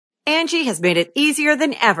Angie has made it easier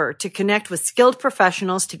than ever to connect with skilled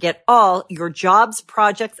professionals to get all your jobs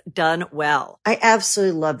projects done well. I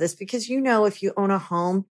absolutely love this because, if you own a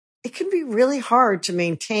home, it can be really hard to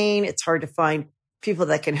maintain. It's hard to find people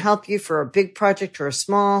that can help you for a big project or a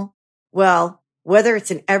small. Well, whether it's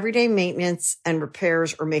in everyday maintenance and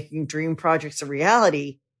repairs or making dream projects a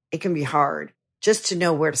reality, it can be hard just to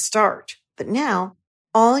know where to start. But now,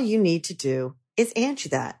 all you need to do is Angie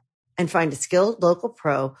that and find a skilled local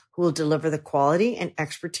pro who will deliver the quality and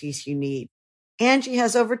expertise you need. Angie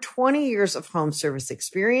has over 20 years of home service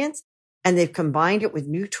experience, and they've combined it with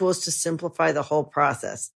new tools to simplify the whole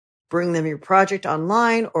process. Bring them your project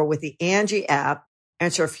online or with the Angie app,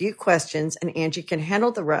 answer a few questions, and Angie can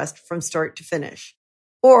handle the rest from start to finish.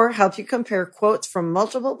 Or help you compare quotes from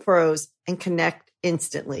multiple pros and connect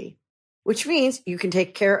instantly, which means you can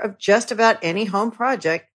take care of just about any home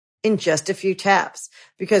project in just a few taps.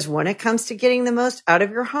 Because when it comes to getting the most out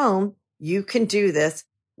of your home, you can do this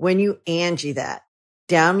when you Angie that.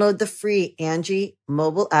 Download the free Angie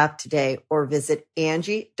mobile app today or visit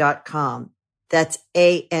Angie.com. That's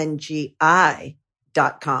ANGI.com.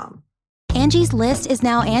 Angie's List is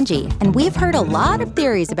now Angie, and we've heard a lot of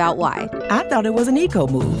theories about why. I thought it was an eco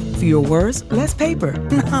move. Fewer words, less paper.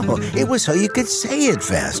 No, it was so you could say it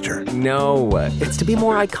faster. No, it's to be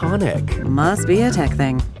more iconic. Must be a tech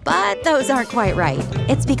thing. But those aren't quite right.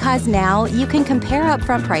 It's because now you can compare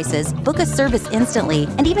upfront prices, book a service instantly,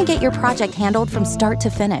 and even get your project handled from start to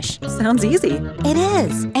finish. Sounds easy. It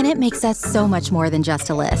is, and it makes us so much more than just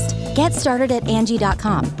a list. Get started at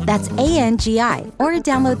Angie.com. That's ANGI, or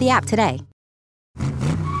download the app today.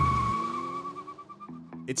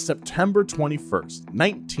 It's September 21st,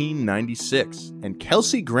 1996, and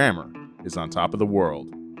Kelsey Grammer is on top of the world,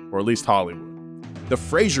 or at least Hollywood. The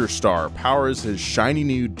Frasier star powers his shiny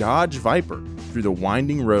new Dodge Viper through the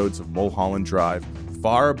winding roads of Mulholland Drive,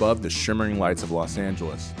 far above the shimmering lights of Los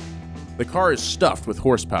Angeles. The car is stuffed with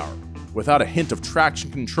horsepower, without a hint of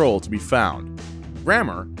traction control to be found.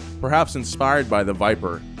 Grammer, perhaps inspired by the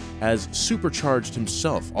Viper, has supercharged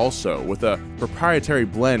himself also with a proprietary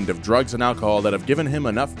blend of drugs and alcohol that have given him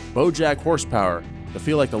enough Bojack horsepower to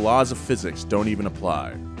feel like the laws of physics don't even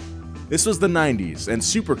apply. This was the 90s, and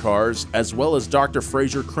supercars, as well as Dr.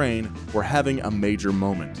 Frasier Crane, were having a major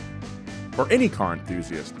moment. For any car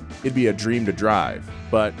enthusiast, it'd be a dream to drive,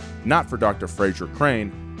 but not for Dr. Frasier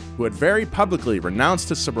Crane, who had very publicly renounced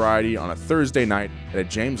his sobriety on a Thursday night at a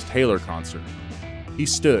James Taylor concert. He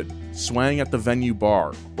stood, swaying at the venue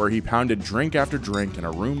bar, where he pounded drink after drink in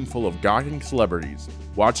a room full of gawking celebrities,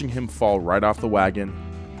 watching him fall right off the wagon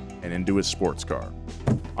and into his sports car.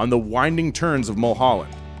 On the winding turns of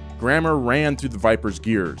Mulholland, Grammer ran through the Viper's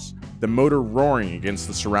gears, the motor roaring against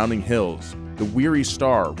the surrounding hills, the weary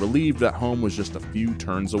star relieved that home was just a few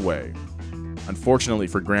turns away. Unfortunately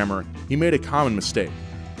for Grammer, he made a common mistake,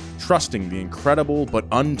 trusting the incredible but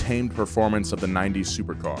untamed performance of the 90s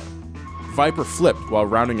supercar. Viper flipped while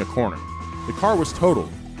rounding a corner. The car was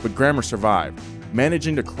totaled, but Grammer survived,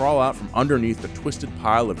 managing to crawl out from underneath the twisted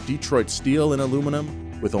pile of Detroit steel and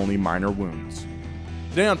aluminum with only minor wounds.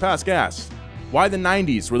 Today on Past Gas, why the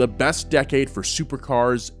 90s were the best decade for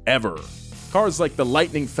supercars ever. Cars like the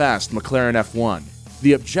lightning-fast McLaren F1,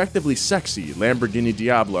 the objectively sexy Lamborghini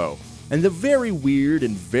Diablo, and the very weird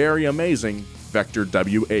and very amazing Vector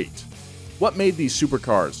W8. What made these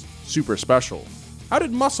supercars super special? How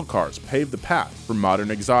did muscle cars pave the path for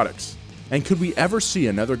modern exotics? And could we ever see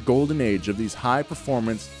another golden age of these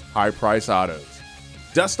high-performance, high-price autos?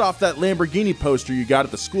 Dust off that Lamborghini poster you got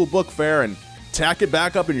at the school book fair and tack it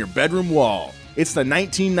back up in your bedroom wall. It's the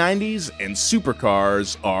 1990s, and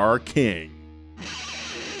supercars are king.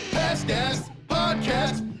 Past Gas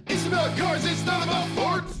Podcast. It's about cars, it's not about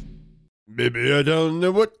forts. Maybe I don't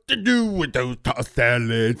know what to do with those tossed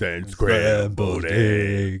salads and scrambled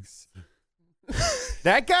eggs.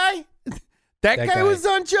 That guy? That guy was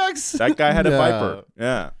on drugs? That guy had a Viper.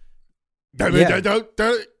 Yeah.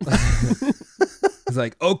 He's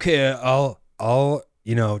like, okay, I'll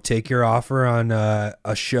take your offer on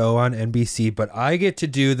a show on NBC, but I get to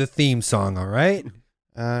do the theme song, all right?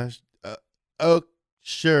 Oh,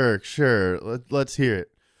 sure. Let's hear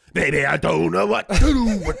it. Baby, I don't know what to do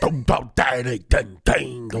with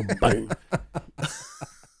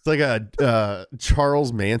It's like a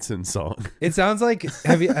Charles Manson song. It sounds like,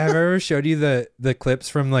 have I ever showed you the clips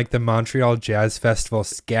from like the Montreal Jazz Festival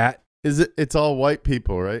scat? It's all white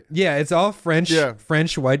people, right? Yeah, it's all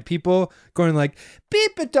French white people going like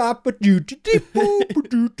beep a dop a doo doo doo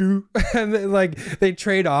doo doo, and then, like they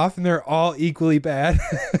trade off and they're all equally bad.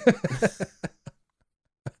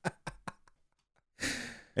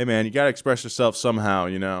 Hey man, you gotta express yourself somehow,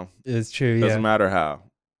 It's true. Doesn't matter how.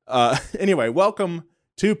 Anyway, welcome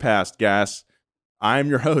to Past Gas. I'm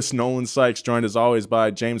your host, Nolan Sykes, joined as always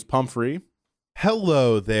by James Pumphrey.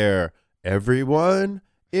 Hello there, everyone.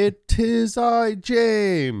 It is I,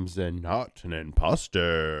 James, and not an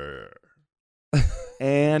imposter.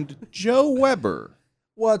 And Joe Weber.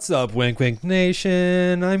 What's up, Wink Wink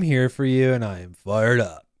Nation? I'm here for you, and I am fired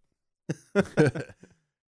up.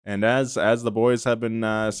 And as the boys have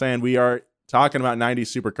been saying, we are talking about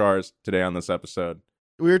 90s supercars today on this episode.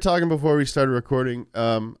 We were talking before we started recording.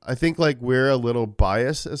 I think like we're a little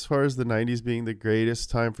biased as far as the 90s being the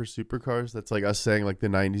greatest time for supercars. That's like us saying like the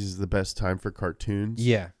 90s is the best time for cartoons.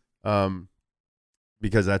 Yeah.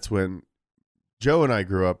 Because that's when Joe and I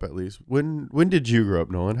grew up, at least. When did you grow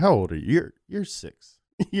up, Nolan? How old are you? You're 6.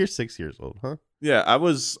 You're 6 years old, huh? Yeah, I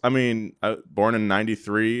was born in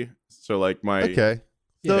 93, so like my... Okay.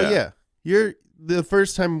 So yeah, you're the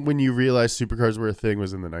first time when you realized supercars were a thing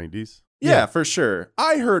was in the 90s. Yeah, for sure.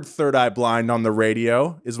 I heard Third Eye Blind on the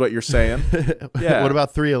radio, is what you're saying. Yeah. What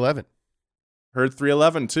about 311? Heard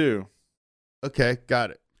 311 too. Okay,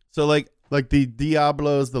 got it. So like the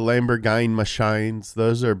Diablos, the Lamborghini machines,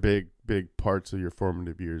 those are big parts of your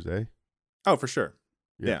formative years, eh? Oh, for sure.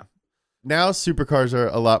 Yeah. Now supercars are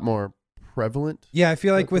a lot more prevalent. Yeah, I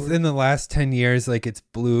feel like within the last 10 years, like it's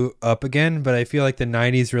blew up again, but I feel like the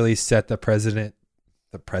 90s really set the president?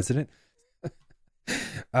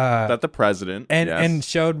 And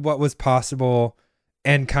showed what was possible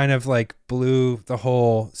and kind of like blew the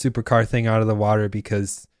whole supercar thing out of the water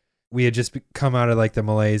because we had just come out of like the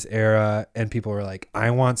Malaise era and people were like,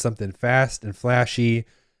 I want something fast and flashy,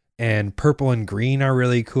 and purple and green are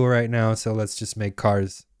really cool right now, so let's just make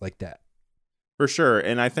cars like that. For sure.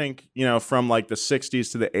 And I think, from like the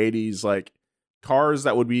 60s to the 80s, like cars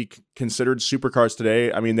that would be considered supercars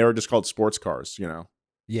today, I mean, they were just called sports cars,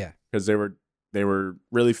 Yeah. Because they were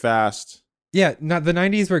really fast. Yeah, the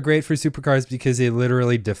 90s were great for supercars because they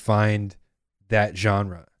literally defined that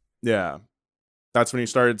genre. Yeah. That's when you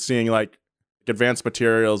started seeing like advanced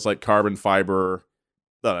materials like carbon fiber.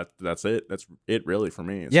 No, that's it. That's it really for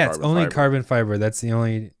me. It's only carbon fiber. That's the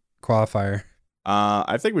only qualifier.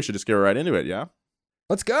 I think we should just get right into it, yeah?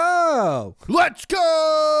 Let's go! Let's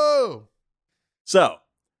go! So,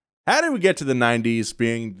 how did we get to the 90s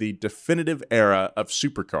being the definitive era of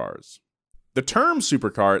supercars? The term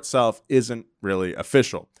supercar itself isn't really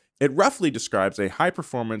official. It roughly describes a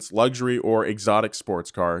high-performance luxury or exotic sports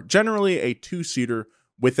car, generally a 2-seater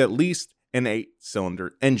with at least an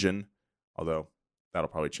 8-cylinder engine, although that'll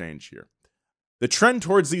probably change here. The trend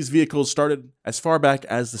towards these vehicles started as far back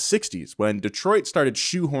as the 60s, when Detroit started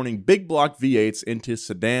shoehorning big block V8s into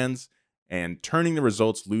sedans and turning the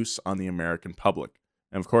results loose on the American public.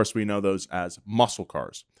 And of course, we know those as muscle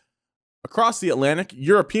cars. Across the Atlantic,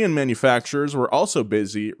 European manufacturers were also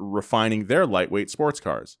busy refining their lightweight sports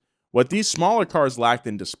cars. What these smaller cars lacked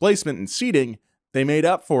in displacement and seating, they made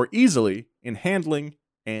up for easily in handling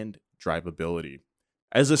and drivability.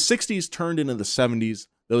 As the 60s turned into the 70s,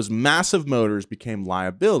 those massive motors became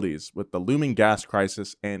liabilities with the looming gas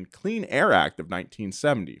crisis and Clean Air Act of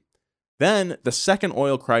 1970. Then, the second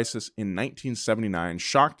oil crisis in 1979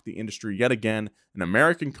 shocked the industry yet again, and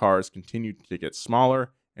American cars continued to get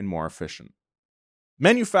smaller and more efficient.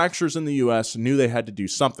 Manufacturers in the US knew they had to do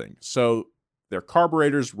something, so their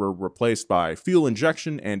carburetors were replaced by fuel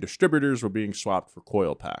injection and distributors were being swapped for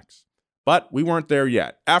coil packs. But we weren't there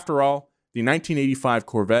yet. After all, the 1985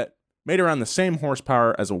 Corvette made around the same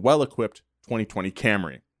horsepower as a well-equipped 2020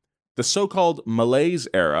 Camry. The so-called Malaise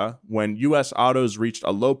era, when US autos reached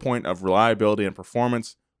a low point of reliability and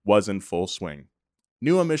performance, was in full swing.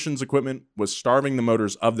 New emissions equipment was starving the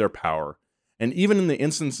motors of their power, and even in the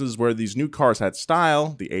instances where these new cars had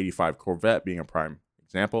style, the 85 Corvette being a prime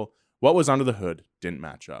example, what was under the hood didn't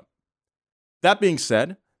match up. That being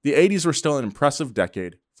said, the 80s were still an impressive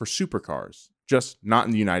decade for supercars, just not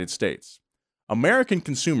in the United States. American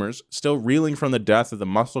consumers, still reeling from the death of the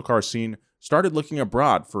muscle car scene, started looking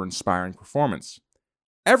abroad for inspiring performance.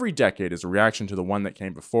 Every decade is a reaction to the one that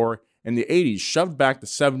came before, and the 80s shoved back the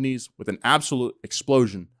 70s with an absolute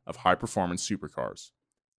explosion of high-performance supercars.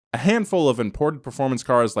 A handful of imported performance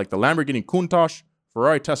cars like the Lamborghini Countach,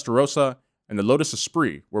 Ferrari Testarossa, and the Lotus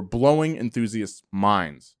Esprit were blowing enthusiasts'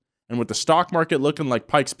 minds. And with the stock market looking like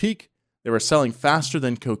Pikes Peak, they were selling faster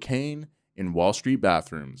than cocaine in Wall Street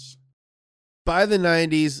bathrooms. By the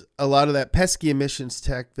 90s, a lot of that pesky emissions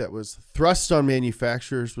tech that was thrust on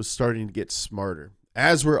manufacturers was starting to get smarter,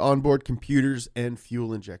 as were onboard computers and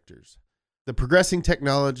fuel injectors. The progressing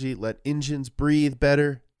technology let engines breathe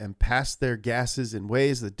better and pass their gases in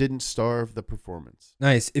ways that didn't starve the performance.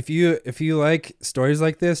 Nice. If you like stories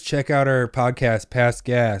like this, check out our podcast, Past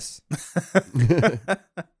Gas.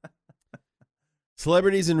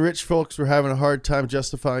 Celebrities and rich folks were having a hard time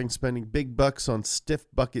justifying spending big bucks on stiff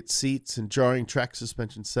bucket seats and jarring track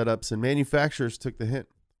suspension setups, and manufacturers took the hint.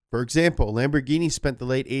 For example, Lamborghini spent the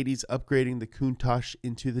late 80s upgrading the Countach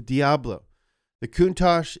into the Diablo. The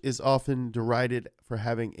Countach is often derided for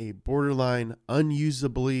having a borderline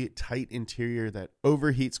unusably tight interior that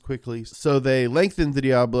overheats quickly, so they lengthened the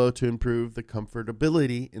Diablo to improve the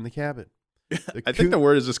comfortability in the cabin. I think the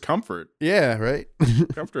word is just comfort. Yeah, right?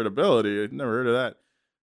 Comfortability. I've never heard of that.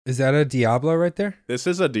 Is that a Diablo right there? This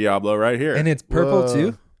is a Diablo right here. And it's purple Whoa.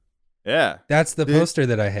 too? Yeah. That's the poster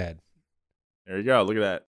that I had. There you go. Look at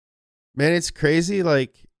that. Man, it's crazy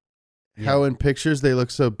how in pictures they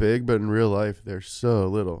look so big, but in real life they're so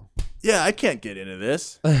little. Yeah, I can't get into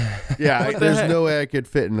this. Yeah, there's no way I could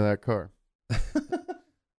fit into that car.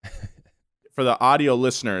 For the audio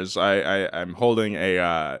listeners, I'm holding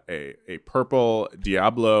a purple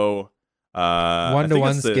Diablo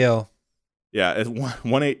 1-to-1 scale. Yeah, it's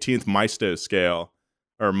 1/18th Maisto scale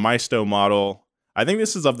or Maisto model. I think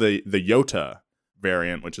this is of the Yota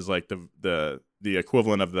variant, which is like the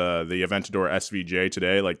equivalent of the Aventador SVJ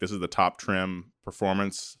today. Like this is the top trim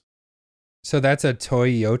performance. So that's a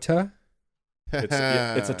Toyota?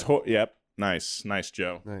 It's a toy. Yep. Nice,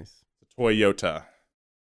 Joe. Nice. Toyota.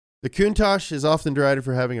 The Countach is often derided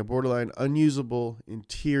for having a borderline unusable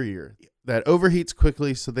interior that overheats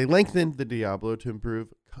quickly, so they lengthened the Diablo to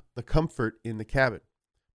improve the comfort in the cabin.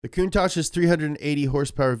 The Countach's 380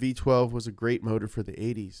 horsepower V12 was a great motor for the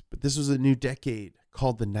 80s, but this was a new decade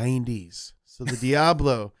called the 90s. So the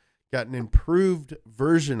Diablo got an improved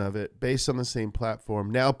version of it based on the same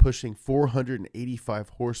platform, now pushing 485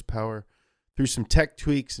 horsepower through some tech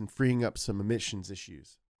tweaks and freeing up some emissions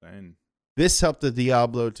issues. Dang. This helped the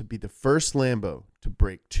Diablo to be the first Lambo to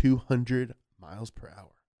break 200 miles per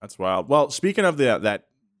hour. That's wild. Well, speaking of that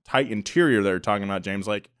tight interior they're talking about, James,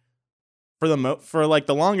 like for the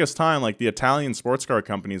longest time, like the Italian sports car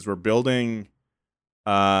companies were building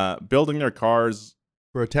their cars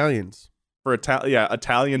for Italians. For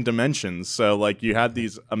Italian dimensions. So like you had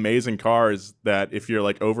these amazing cars that if you're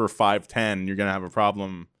like over 5'10", you're gonna have a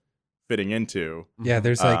problem fitting into. Yeah,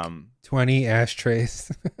 there's like 20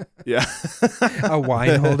 ashtrays. Yeah. A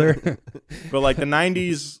wine holder. But like the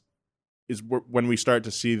 90s is when we start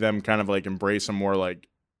to see them kind of like embrace a more like,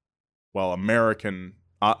 American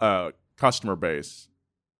customer base.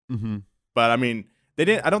 Mm-hmm. But I mean,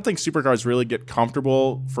 I don't think supercars really get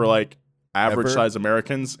comfortable for like average size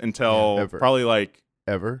Americans until probably like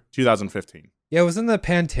 2015. Yeah, wasn't the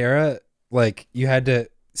Pantera like you had to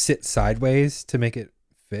sit sideways to make it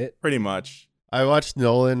fit? Pretty much. I watched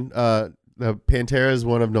Nolan. The Pantera is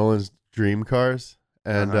one of Nolan's dream cars,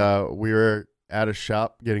 and we were at a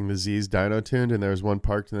shop getting the Z's dyno tuned, and there was one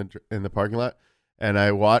parked in the parking lot, and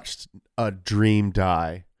I watched a dream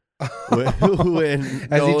die. when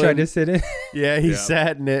As he tried to sit in. Yeah, he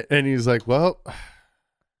sat in it, and he was like, "Well,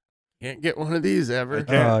 can't get one of these ever."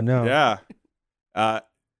 Oh no. Yeah. I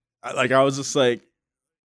was just like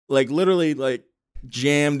literally like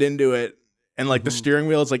jammed into it. And like the steering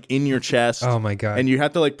wheel is like in your chest. Oh my God. And you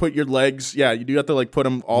have to like put your legs. Yeah, you do have to like put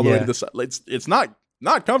them all the way to the side. It's not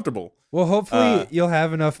comfortable. Well, hopefully you'll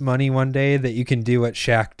have enough money one day that you can do what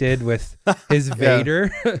Shaq did with his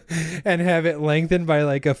Vader and have it lengthened by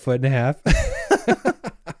like 1.5 feet.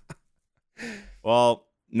 Well,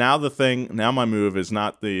 now my move is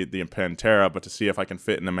not the Pantera, but to see if I can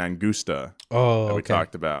fit in the Mangusta that we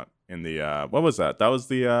talked about in the what was that? That was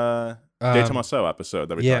the De Tomaso episode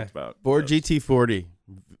that we talked about. Ford GT40,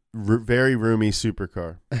 very roomy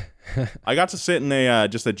supercar. I got to sit in a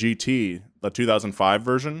just a GT, the 2005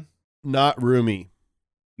 version. Not roomy,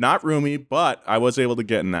 but I was able to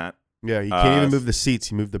get in that. Yeah, you can't even move the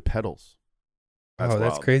seats. You move the pedals.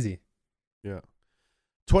 That's crazy. Yeah.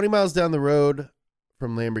 20 miles down the road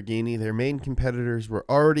from Lamborghini, their main competitors were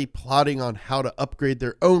already plotting on how to upgrade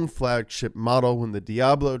their own flagship model when the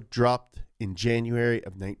Diablo dropped in January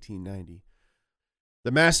of 1990.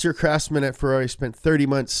 The master craftsmen at Ferrari spent 30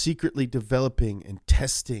 months secretly developing and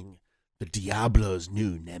testing the Diablo's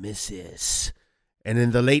new nemesis. And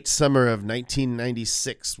in the late summer of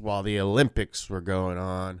 1996, while the Olympics were going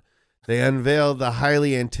on, they unveiled the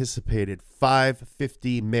highly anticipated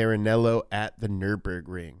 550 Maranello at the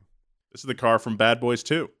Nürburgring. This is the car from Bad Boys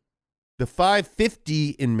 2. The 550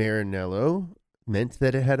 in Maranello meant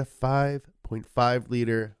that it had a 5.5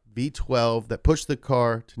 liter V12 that pushed the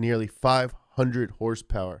car to nearly 500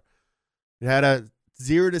 horsepower. It had a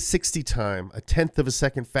 0 to 60 time, 1/10 of a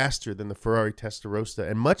second faster than the Ferrari Testarossa,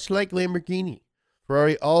 and much like Lamborghini,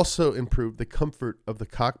 Ferrari also improved the comfort of the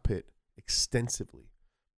cockpit extensively.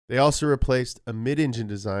 They also replaced a mid-engine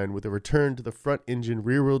design with a return to the front-engine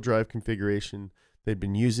rear-wheel drive configuration they'd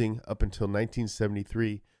been using up until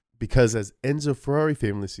 1973 because, as Enzo Ferrari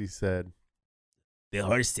famously said, the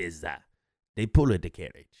horses, they pull the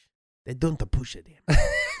carriage. They don't push it in.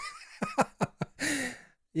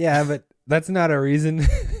 Yeah, but that's not a reason.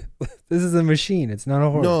 This is a machine. It's not a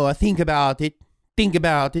horse. No, think about it. Think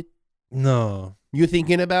about it. No. You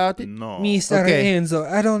thinking about it? No. Mr. Okay. Enzo,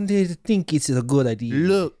 I don't think it's a good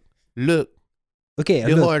idea. Look. Okay,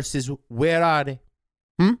 The look. horses, where are they?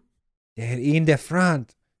 They're in the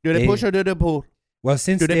front. Do they push or do they pull? Well,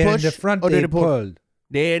 since Do they they're in push the front, or do they they pull? pulled.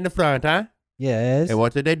 They're in the front, huh? Yes. And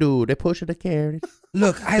what do? They push the carriage.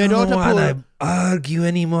 Look, I They don't don't want to pull. argue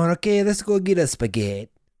anymore. Okay, let's go get a spaghetti.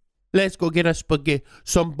 Let's go get a spaghetti,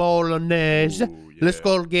 some bolognese. Ooh, Let's yeah.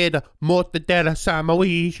 go get a mortadella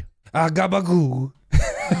sandwich. A gabagoo.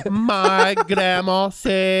 My grandma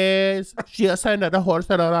says she'll send the horse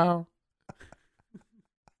around.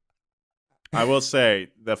 I will say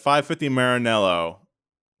the 550 Maranello.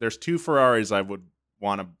 There's two Ferraris I would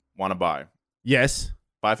want to buy. yes,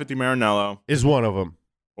 550 Maranello is one of them.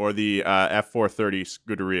 or the F430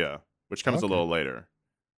 Scuderia, which comes a Okay. little later.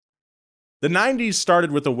 The 90s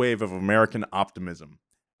started with a wave of American optimism.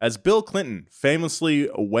 As Bill Clinton famously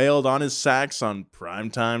wailed on his sax on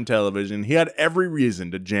primetime television, he had every reason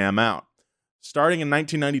to jam out. Starting in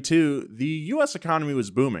 1992, the U.S. economy was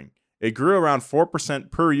booming. It grew around 4%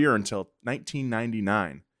 per year until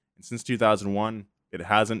 1999. And since 2001, it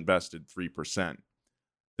hasn't bested 3%.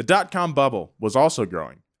 The dot-com bubble was also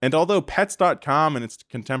growing. And although Pets.com and its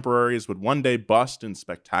contemporaries would one day bust in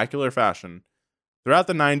spectacular fashion, throughout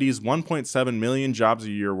the 90s, 1.7 million jobs a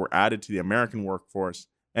year were added to the American workforce,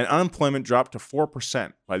 and unemployment dropped to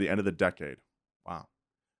 4% by the end of the decade. Wow.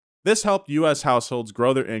 This helped U.S. households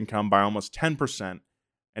grow their income by almost 10%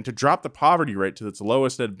 and to drop the poverty rate to its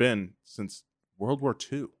lowest it had been since World War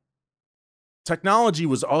II. Technology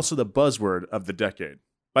was also the buzzword of the decade.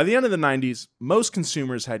 By the end of the 90s, most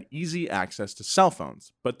consumers had easy access to cell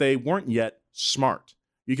phones, but they weren't yet smart.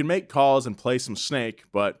 You could make calls and play some Snake,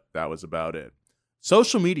 but that was about it.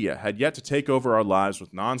 Social media had yet to take over our lives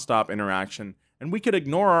with nonstop interaction, and we could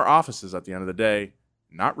ignore our offices at the end of the day,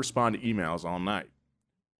 not respond to emails all night.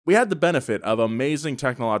 We had the benefit of amazing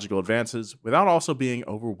technological advances without also being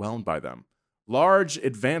overwhelmed by them. Large,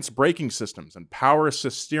 advanced braking systems and power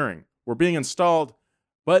assist steering were being installed,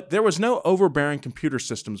 but there was no overbearing computer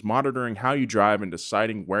systems monitoring how you drive and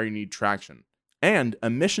deciding where you need traction. And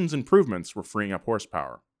emissions improvements were freeing up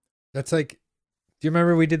horsepower. That's like, do you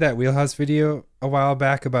remember we did that Wheelhouse video a while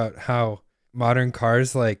back about how modern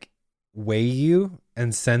cars like weigh you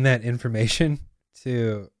and send that information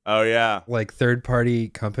to Oh, yeah. like third-party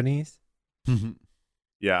companies?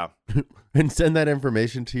 Yeah. And send that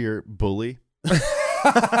information to your bully.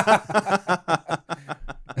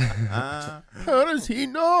 How does he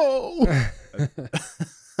know?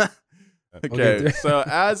 Okay, so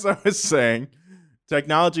as I was saying,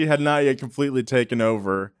 technology had not yet completely taken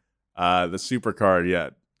over the supercar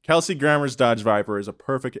yet. Kelsey Grammer's Dodge Viper is a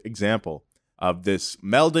perfect example of this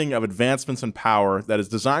melding of advancements and power that is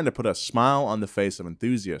designed to put a smile on the face of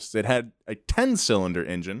enthusiasts. It had a 10-cylinder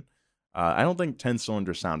engine. I don't think 10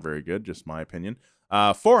 cylinders sound very good, just my opinion.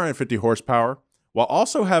 450 horsepower, while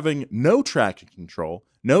also having no traction control,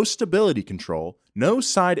 no stability control, no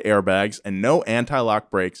side airbags, and no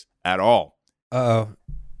anti-lock brakes at all. Uh-oh.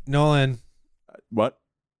 Nolan, What?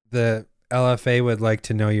 the LFA would like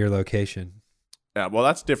to know your location. Yeah, well,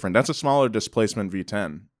 that's different. That's a smaller displacement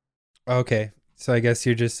V10. Okay, so I guess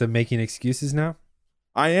you're just making excuses now?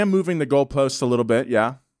 I am moving the goalposts a little bit.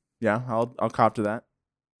 Yeah, I'll cop to that.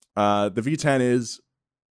 The V10 is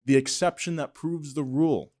the exception that proves the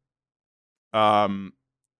rule.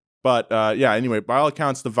 But anyway, by all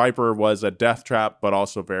accounts, the Viper was a death trap, but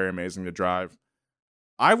also very amazing to drive.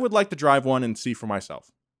 I would like to drive one and see for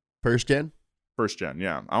myself. First gen? First gen,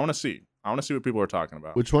 yeah. I want to see what people are talking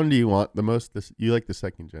about. Which one do you want the most? You like the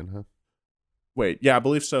second gen, huh? Wait, yeah, I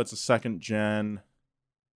believe so. It's a second gen.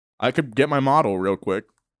 I could get my model real quick.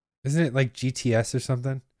 Isn't it like GTS or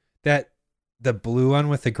something? The blue one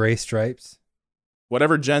with the gray stripes?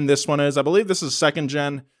 Whatever gen this one is, I believe this is second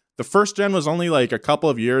gen. The first gen was only like a couple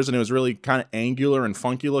of years and it was really kind of angular and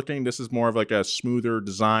funky looking. This is more of like a smoother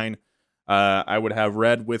design. I would have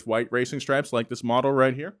red with white racing stripes like this model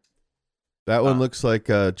right here. That one looks like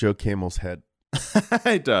Joe Camel's head.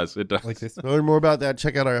 It does. Like this? To learn more about that,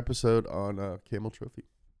 check out our episode on Camel Trophy.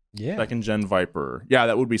 Yeah. Second gen Viper. Yeah,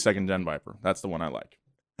 that would be second gen Viper. That's the one I like.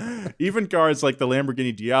 Even cars like the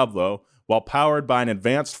Lamborghini Diablo, while powered by an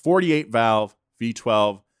advanced 48-valve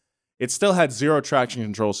V12, it still had zero traction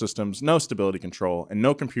control systems, no stability control, and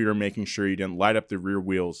no computer making sure you didn't light up the rear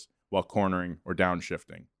wheels while cornering or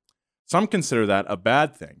downshifting. Some consider that a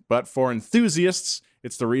bad thing, but for enthusiasts,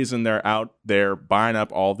 it's the reason they're out there buying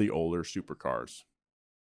up all the older supercars.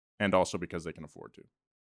 And also because they can afford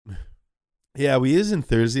to. Yeah, we use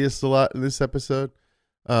enthusiasts a lot in this episode.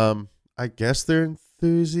 I guess they're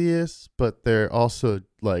enthusiasts, but they're also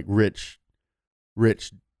like rich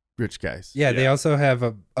guys. Yeah, they also have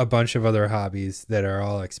a bunch of other hobbies that are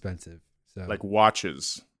all expensive. So Like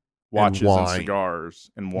watches and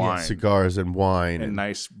cigars and wine. Yeah, cigars and wine. And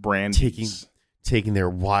nice brandies. Taking their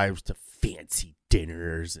wives to fancy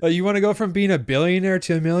dinners. You want to go from being a billionaire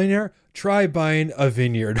to a millionaire? Try buying a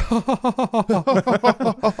vineyard.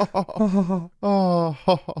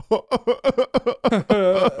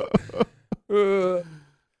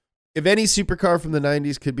 If any supercar from the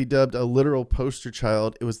 90s could be dubbed a literal poster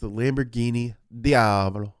child, it was the Lamborghini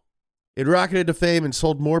Diablo. It rocketed to fame and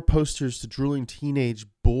sold more posters to drooling teenage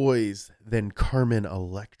boys than Carmen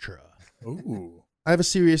Electra. Ooh. I have a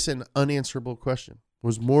serious and unanswerable question.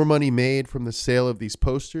 Was more money made from the sale of these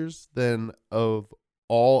posters than of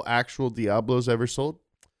all actual Diablos ever sold?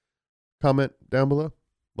 Comment down below.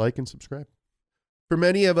 Like and subscribe. For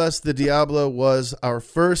many of us, the Diablo was our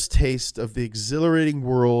first taste of the exhilarating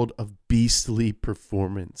world of beastly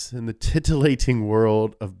performance and the titillating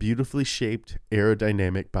world of beautifully shaped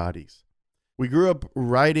aerodynamic bodies. We grew up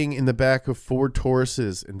riding in the back of Ford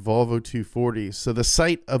Tauruses and Volvo 240s, so the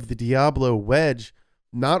sight of the Diablo Wedge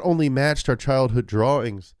not only matched our childhood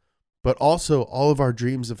drawings, but also all of our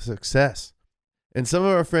dreams of success. And some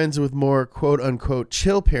of our friends with more quote-unquote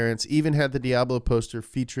chill parents even had the Diablo poster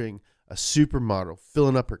featuring a supermodel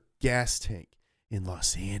filling up her gas tank in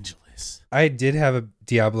Los Angeles. I did have a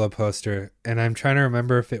Diablo poster, and I'm trying to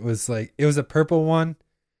remember if it was a purple one,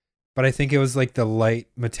 but I think it was like the light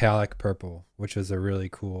metallic purple, which was a really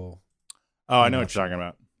cool. Oh, I know what you're talking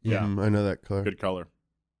about. Yeah, I know that color. Good color.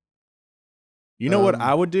 You know what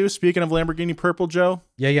I would do, speaking of Lamborghini purple, Joe?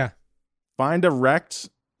 Yeah. Find a wrecked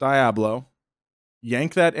Diablo,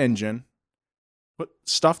 yank that engine,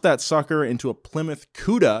 stuff that sucker into a Plymouth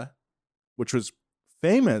Cuda, which was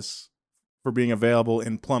famous for being available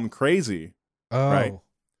in Plum Crazy. Oh. Right?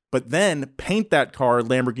 But then paint that car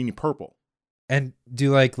Lamborghini purple. And do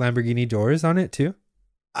like Lamborghini doors on it too?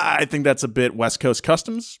 I think that's a bit West Coast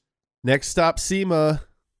Customs. Next stop, SEMA.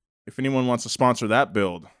 If anyone wants to sponsor that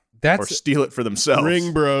build or That's steal it for themselves.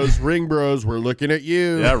 Ring Bros, we're looking at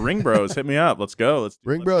you. Yeah, Ring Bros, hit me up. Let's go.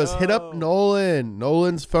 Ring Bros, hit up Nolan.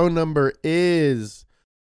 Nolan's phone number is...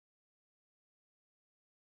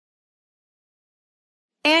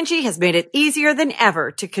 Angie has made it easier than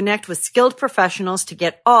ever to connect with skilled professionals to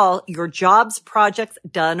get all your jobs projects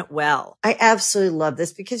done well. I absolutely love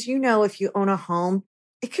this because, you know, if you own a home,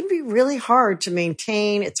 it can be really hard to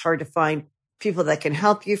maintain. It's hard to find people that can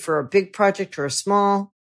help you for a big project or a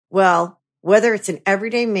small. Well, whether it's in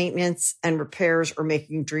everyday maintenance and repairs or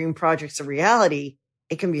making dream projects a reality,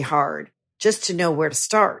 it can be hard just to know where to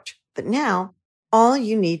start. But now all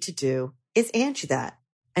you need to do is Angie that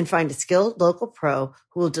and find a skilled local pro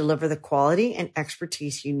who will deliver the quality and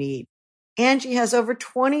expertise you need. Angie has over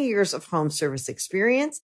 20 years of home service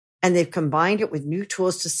experience, and they've combined it with new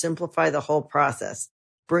tools to simplify the whole process.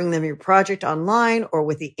 Bring them your project online or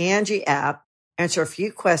with the Angie app, answer a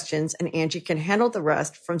few questions, and Angie can handle the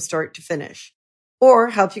rest from start to finish.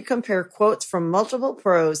 Or help you compare quotes from multiple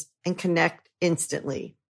pros and connect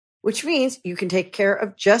instantly, which means you can take care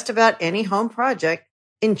of just about any home project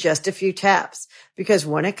in just a few taps. Because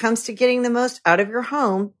when it comes to getting the most out of your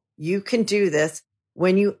home, you can do this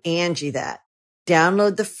when you Angie that.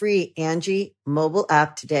 Download the free Angie mobile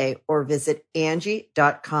app today or visit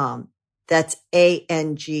Angie.com. That's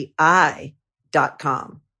ANGI.com.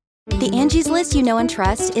 The Angie's List you know and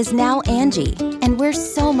trust is now Angie, and we're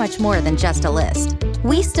so much more than just a list.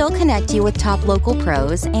 We still connect you with top local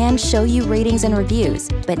pros and show you ratings and reviews,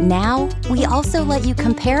 but now we also let you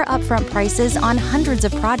compare upfront prices on hundreds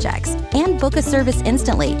of projects and book a service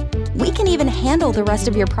instantly. We can even handle the rest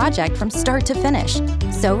of your project from start to finish.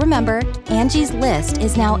 So remember, Angie's List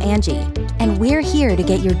is now Angie, and we're here to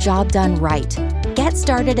get your job done right. Get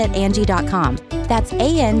started at Angie.com. That's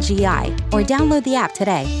ANGI, or download the app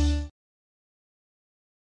today.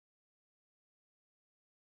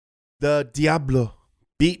 The Diablo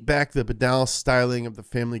beat back the banal styling of the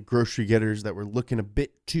family grocery getters that were looking a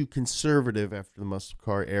bit too conservative after the muscle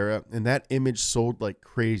car era, and that image sold like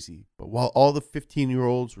crazy. But while all the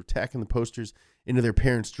 15-year-olds were tacking the posters into their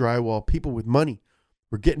parents' drywall, people with money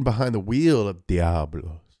were getting behind the wheel of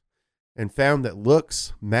Diablos and found that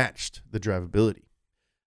looks matched the drivability.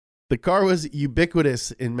 The car was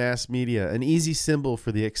ubiquitous in mass media, an easy symbol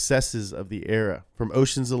for the excesses of the era. From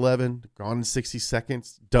Ocean's 11, Gone in 60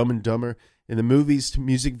 Seconds, Dumb and Dumber, in the movies to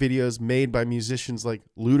music videos made by musicians like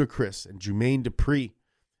Ludacris and Jermaine Dupri,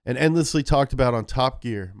 and endlessly talked about on Top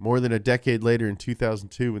Gear more than a decade later in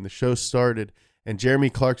 2002 when the show started and Jeremy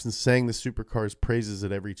Clarkson sang the supercars' praises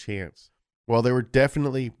at every chance. While there were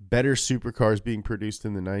definitely better supercars being produced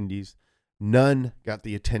in the 90s, none got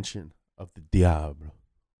the attention of the Diablo.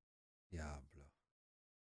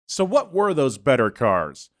 So what were those better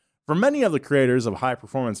cars? For many of the creators of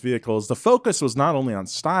high-performance vehicles, the focus was not only on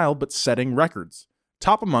style, but setting records.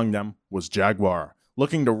 Top among them was Jaguar,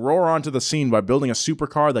 looking to roar onto the scene by building a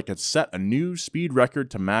supercar that could set a new speed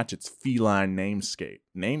record to match its feline namesake.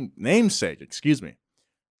 The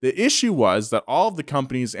issue was that all of the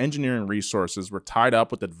company's engineering resources were tied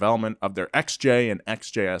up with the development of their XJ and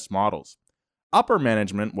XJS models. Upper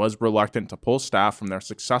management was reluctant to pull staff from their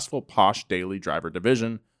successful Porsche daily driver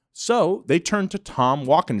division, so they turned to Tom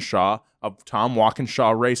Walkinshaw of Tom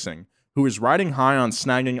Walkinshaw Racing, who was riding high on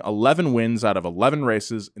snagging 11 wins out of 11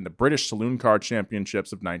 races in the British Saloon Car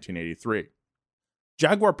Championships of 1983.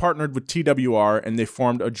 Jaguar partnered with TWR and they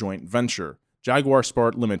formed a joint venture, Jaguar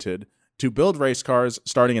Sport Limited, to build race cars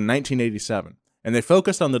starting in 1987, and they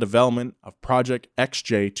focused on the development of Project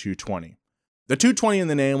XJ220. The 220 in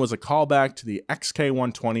the name was a callback to the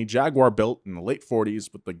XK120 Jaguar built in the late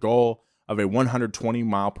 40s with the goal of a 120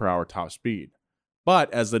 mile per hour top speed.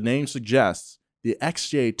 But as the name suggests, the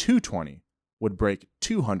XJ220 would break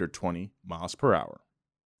 220 miles per hour.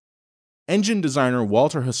 Engine designer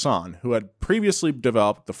Walter Hassan, who had previously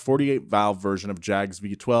developed the 48-valve version of Jag's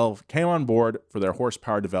V12, came on board for their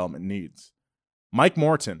horsepower development needs. Mike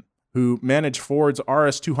Morton, who managed Ford's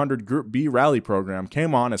RS200 Group B rally program,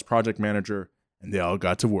 came on as project manager, and they all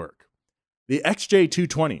got to work. The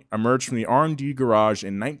XJ220 emerged from the R&D garage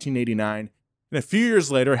in 1989 and a few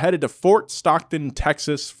years later headed to Fort Stockton,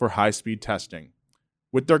 Texas for high-speed testing.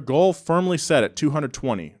 With their goal firmly set at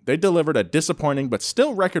 220, they delivered a disappointing but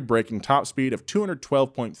still record-breaking top speed of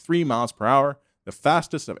 212.3 miles per hour, the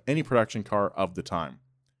fastest of any production car of the time.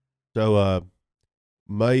 So,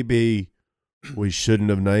 maybe we shouldn't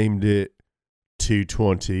have named it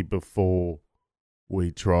 220 before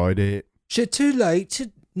we tried it. Shit, too late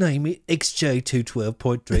to name it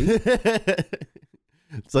XJ212.3.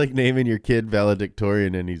 It's like naming your kid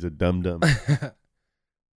valedictorian and he's a dum-dum.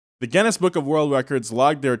 The Guinness Book of World Records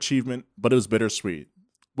logged their achievement, but it was bittersweet.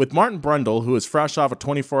 With Martin Brundle, who was fresh off a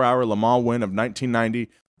 24-hour Le Mans win of 1990,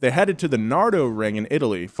 they headed to the Nardo Ring in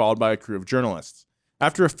Italy, followed by a crew of journalists.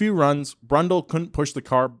 After a few runs, Brundle couldn't push the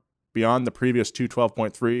car beyond the previous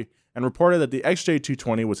 212.3 and reported that the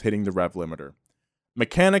XJ220 was hitting the rev limiter.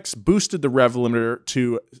 Mechanics boosted the rev limiter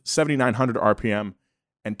to 7,900 RPM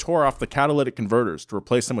and tore off the catalytic converters to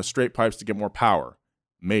replace them with straight pipes to get more power.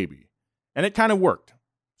 Maybe. And it kind of worked.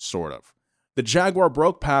 Sort of. The Jaguar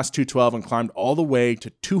broke past 212 and climbed all the way to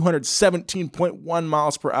 217.1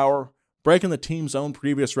 miles per hour, breaking the team's own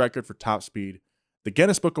previous record for top speed. The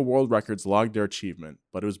Guinness Book of World Records logged their achievement,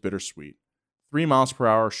 but it was bittersweet. 3 miles per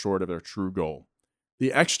hour short of their true goal. The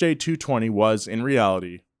XJ220 was, in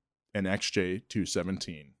reality, an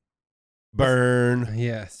XJ217. Burn.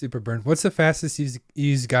 Yeah, super burn. What's the fastest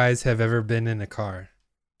you guys have ever been in a car?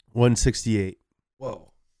 168. Whoa.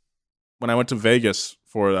 When I went to Vegas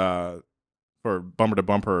for Bumper to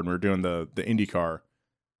Bumper and we were doing the IndyCar,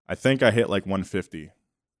 I think I hit like 150.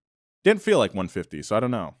 Didn't feel like 150, so I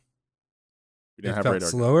don't know. We didn't It have felt radar.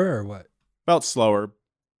 slower or what? Felt slower,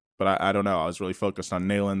 but I don't know. I was really focused on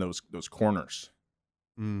nailing those corners.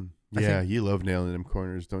 Yeah, you love nailing them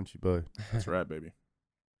corners, don't you, bud? That's right, baby.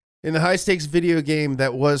 In the high-stakes video game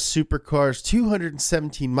that was Supercars,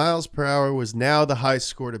 217 miles per hour was now the high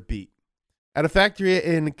score to beat. At a factory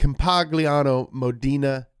in Campagliano,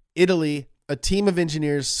 Modena, Italy, a team of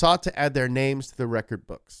engineers sought to add their names to the record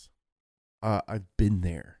books. I've been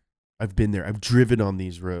there. I've driven on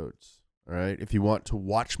these roads. All right. If you want to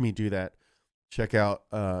watch me do that, check out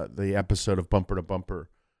the episode of Bumper to Bumper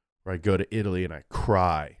where I go to Italy and I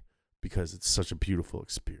cry because it's such a beautiful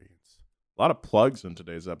experience. A lot of plugs in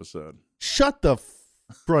today's episode. Shut the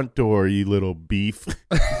front door, you little beef.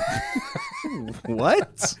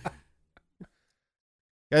 What?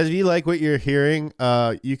 Guys, if you like what you're hearing,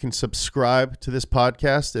 you can subscribe to this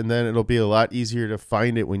podcast, and then it'll be a lot easier to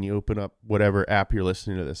find it when you open up whatever app you're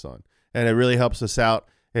listening to this on. And it really helps us out.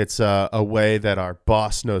 It's a way that our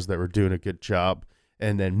boss knows that we're doing a good job,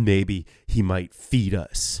 and then maybe he might feed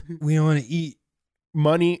us. We don't want to eat.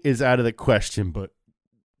 Money is out of the question, but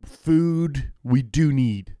food we do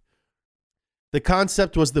need. The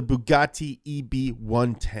concept was the Bugatti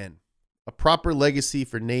EB110, a proper legacy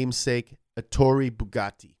for namesake Ettore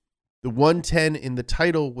Bugatti. The 110 in the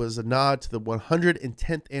title was a nod to the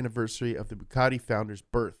 110th anniversary of the Bugatti founder's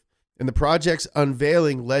birth, And the project's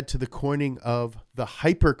unveiling led to the coining of the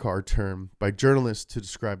hypercar term by journalists to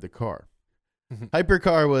describe the car.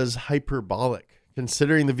 Hypercar was hyperbolic,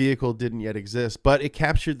 considering the vehicle didn't yet exist, but it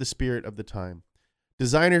captured the spirit of the time.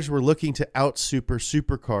 Designers were looking to out-super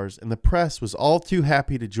supercars, and the press was all too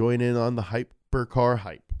happy to join in on the hypercar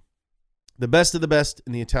hype. The best of the best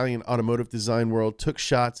in the Italian automotive design world took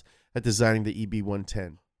shots at designing the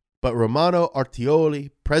EB110. But Romano Artioli,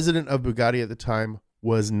 president of Bugatti at the time,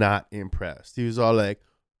 was not impressed. He was all like,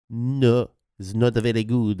 no, it's not very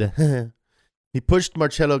good. He pushed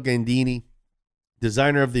Marcello Gandini,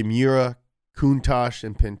 designer of the Miura, Countach,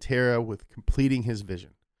 and Pantera, with completing his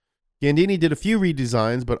vision. Gandini did a few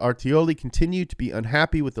redesigns, but Artioli continued to be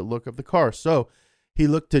unhappy with the look of the car. So he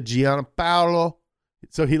looked to Gianpaolo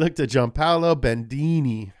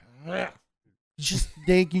Bandini. Just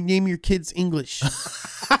name your kids English.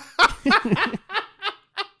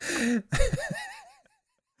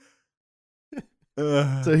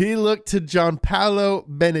 So he looked to Gianpaolo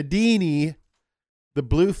Benedini, the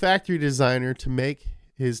blue factory designer, to make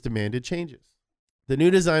his demanded changes. The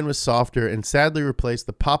new design was softer and sadly replaced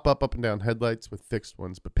the pop-up up and down headlights with fixed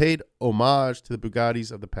ones, but paid homage to the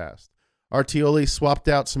Bugattis of the past. Artioli swapped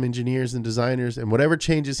out some engineers and designers, and whatever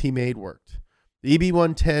changes he made worked. The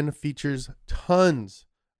EB110 features tons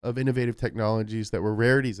of innovative technologies that were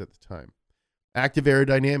rarities at the time. Active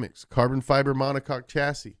aerodynamics, carbon fiber monocoque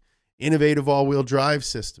chassis, innovative all-wheel drive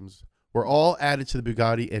systems were all added to the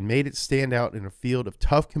Bugatti and made it stand out in a field of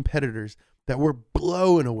tough competitors that were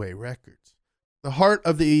blowing away records. The heart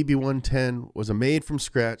of the EB110 was a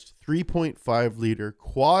made-from-scratch 3.5-liter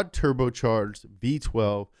quad-turbocharged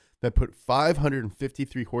V12 that put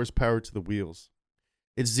 553 horsepower to the wheels.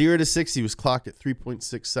 Its 0 to 60 was clocked at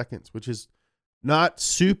 3.6 seconds, which is not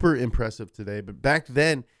super impressive today, but back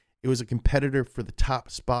then it was a competitor for the top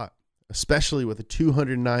spot, especially with a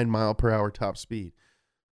 209 mile per hour top speed,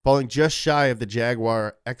 falling just shy of the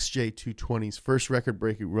Jaguar XJ220's first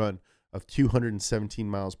record-breaking run of 217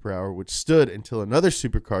 miles per hour, which stood until another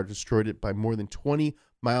supercar destroyed it by more than 20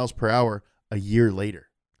 miles per hour a year later.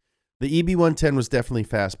 The EB110 was definitely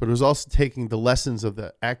fast, but it was also taking the lessons of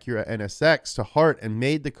the Acura NSX to heart and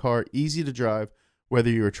made the car easy to drive, whether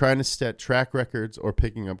you were trying to set track records or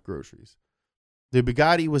picking up groceries. The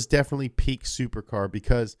Bugatti was definitely peak supercar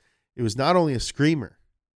because it was not only a screamer,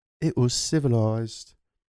 it was civilized.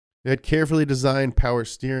 It had carefully designed power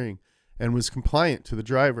steering and was compliant to the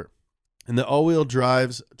driver. And the all-wheel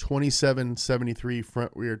drive's 2773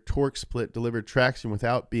 front-rear torque split delivered traction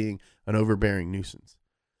without being an overbearing nuisance.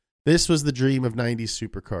 This was the dream of 90s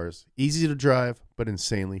supercars. Easy to drive, but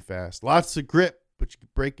insanely fast. Lots of grip, but you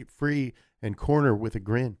could break it free and corner with a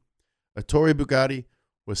grin. Ettore Bugatti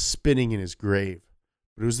was spinning in his grave,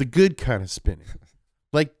 but it was the good kind of spinning.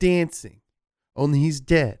 Like dancing, only he's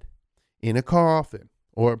dead, in a coffin,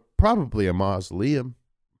 or probably a mausoleum.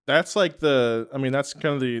 That's like that's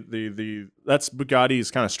kind of that's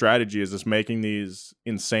Bugatti's kind of strategy, is just making these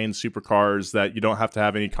insane supercars that you don't have to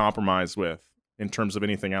have any compromise with in terms of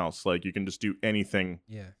anything else. Like, you can just do anything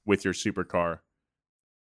with your supercar.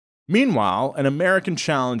 Meanwhile, an American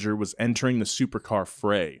challenger was entering the supercar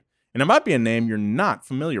fray, and it might be a name you're not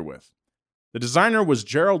familiar with. The designer was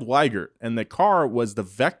Gerald Weigert, and the car was the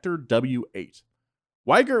Vector W8.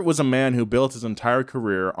 Weigert was a man who built his entire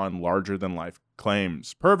career on larger-than-life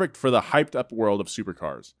claims, perfect for the hyped-up world of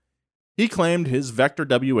supercars. He claimed his Vector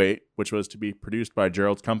W8, which was to be produced by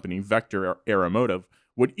Gerald's company, Vector Aeromotive,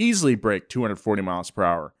 would easily break 240 miles per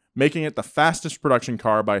hour, making it the fastest production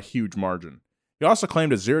car by a huge margin. He also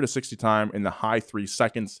claimed a 0 to 60 time in the high 3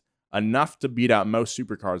 seconds, enough to beat out most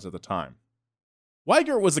supercars at the time.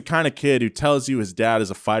 Weigert was the kind of kid who tells you his dad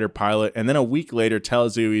is a fighter pilot and then a week later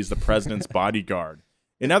tells you he's the president's bodyguard.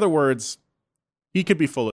 In other words, he could be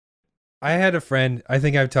full of... I had a friend, I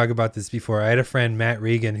think I've talked about this before. I had a friend, Matt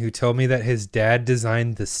Regan, who told me that his dad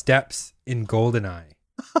designed the steps in GoldenEye.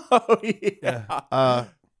 Oh, yeah.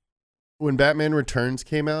 When Batman Returns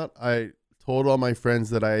came out, I told all my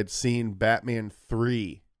friends that I had seen Batman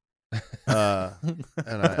 3. And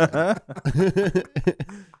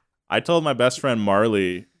I told my best friend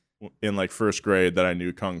Marley in like first grade that I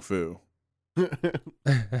knew Kung Fu. I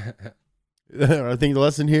think the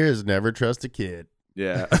lesson here is never trust a kid.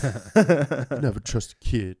 Yeah. Never trust a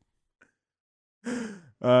kid.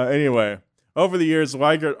 Anyway, over the years,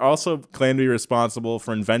 Weigert also claimed to be responsible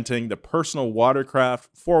for inventing the personal watercraft,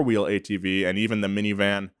 four-wheel ATV, and even the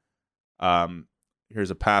minivan.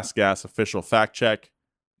 Here's a Pass Gas official fact check.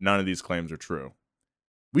 None of these claims are true.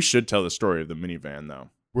 We should tell the story of the minivan, though.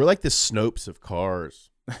 We're like the Snopes of cars.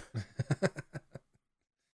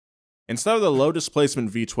 Instead of the low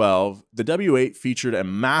displacement V12, the W8 featured a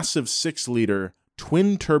massive 6-liter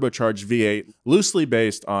twin turbocharged V8 loosely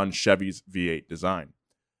based on Chevy's V8 design.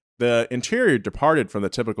 The interior departed from the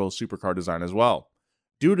typical supercar design as well.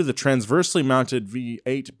 Due to the transversely mounted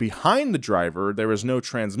V8 behind the driver, there was no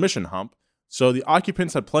transmission hump, so the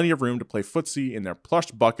occupants had plenty of room to play footsie in their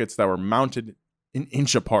plush buckets that were mounted an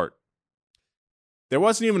inch apart. There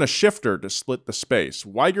wasn't even a shifter to split the space.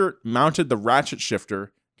 Weigert mounted the ratchet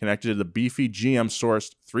shifter connected to the beefy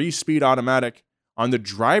GM-sourced 3-speed automatic on the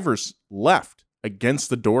driver's left against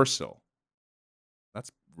the door sill. That's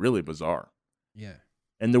really bizarre. Yeah.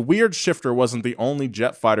 And the weird shifter wasn't the only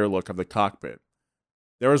jet fighter look of the cockpit.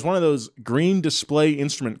 There was one of those green display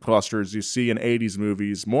instrument clusters you see in 80s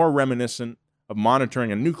movies, more reminiscent of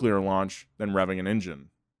monitoring a nuclear launch than revving an engine.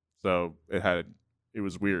 So it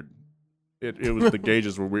was weird. It was the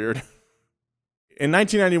gauges were weird. In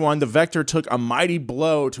 1991, the Vector took a mighty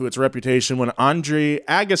blow to its reputation when Andre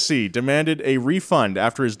Agassi demanded a refund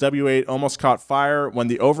after his W8 almost caught fire when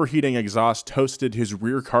the overheating exhaust toasted his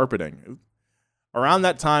rear carpeting. Around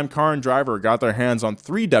that time, Car and Driver got their hands on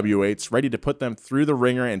 3 W8s, ready to put them through the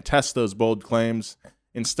ringer and test those bold claims.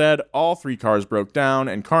 Instead, all 3 cars broke down,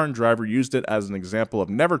 and Car and Driver used it as an example of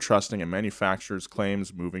never trusting a manufacturer's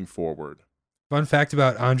claims moving forward. Fun fact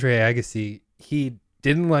about Andre Agassi, he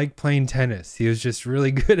didn't like playing tennis. He was just really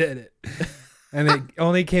good at it. And it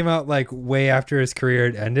only came out like way after his career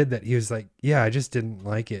had ended that he was like, yeah, I just didn't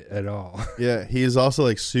like it at all. Yeah, he is also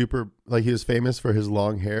like super, like he was famous for his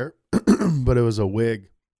long hair, but it was a wig.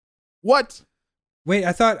 What? Wait,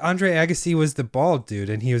 I thought Andre Agassi was the bald dude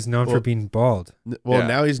and he was known for being bald. Well,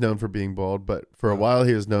 now he's known for being bald, but for a while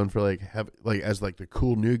he was known for as the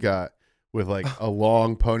cool new guy with like a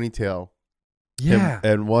long ponytail. Yeah.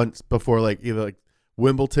 And once before like either like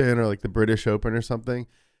Wimbledon or like the British Open or something,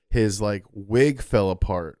 his like wig fell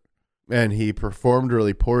apart and he performed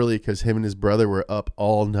really poorly because him and his brother were up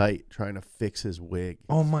all night trying to fix his wig.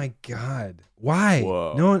 Oh my God. Why?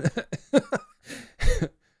 Whoa. No one.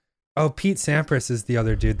 Oh, Pete Sampras is the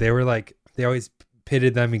other dude. They always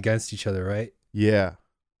pitted them against each other, right? Yeah.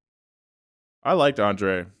 I liked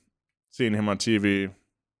Andre. Seeing him on TV.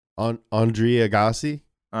 Andre Agassi?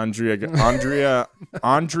 Andrea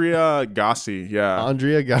Gassi, yeah.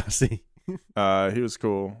 Andrea Gassi. He was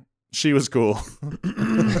cool. She was cool.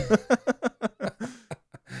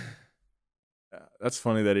 That's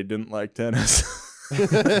funny that he didn't like tennis.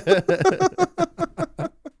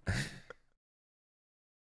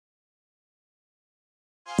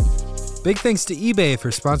 Big thanks to eBay for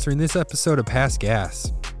sponsoring this episode of Pass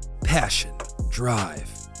Gas. Passion, drive,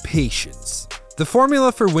 patience. The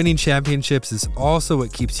formula for winning championships is also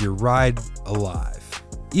what keeps your ride alive.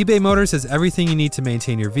 eBay Motors has everything you need to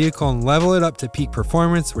maintain your vehicle and level it up to peak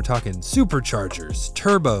performance. We're talking superchargers,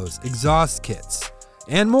 turbos, exhaust kits,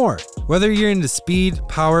 and more. Whether you're into speed,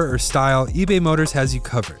 power, or style, eBay Motors has you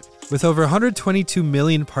covered. With over 122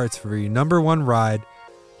 million parts for your number one ride,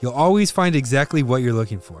 you'll always find exactly what you're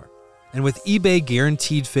looking for. And with eBay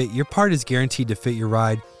Guaranteed Fit, your part is guaranteed to fit your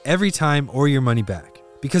ride every time or your money back.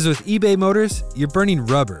 Because with eBay Motors, you're burning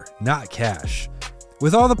rubber, not cash.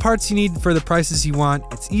 With all the parts you need for the prices you want,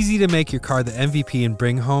 it's easy to make your car the MVP and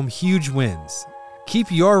bring home huge wins.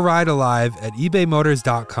 Keep your ride alive at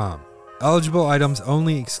ebaymotors.com. Eligible items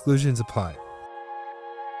only, exclusions apply.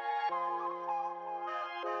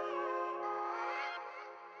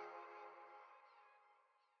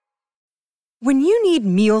 When you need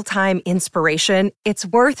mealtime inspiration, it's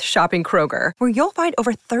worth shopping Kroger, where you'll find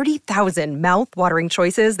over 30,000 mouth-watering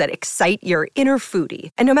choices that excite your inner foodie.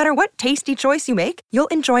 And no matter what tasty choice you make, you'll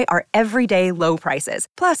enjoy our everyday low prices,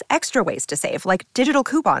 plus extra ways to save, like digital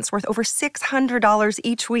coupons worth over $600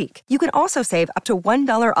 each week. You can also save up to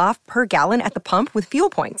 $1 off per gallon at the pump with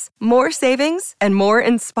fuel points. More savings and more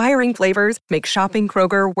inspiring flavors make shopping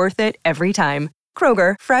Kroger worth it every time.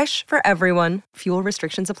 Kroger, fresh for everyone. Fuel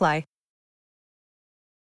restrictions apply.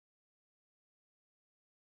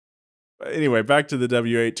 Anyway, back to the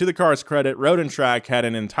W8. To the car's credit, Road and Track had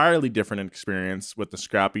an entirely different experience with the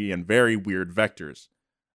scrappy and very weird Vectors.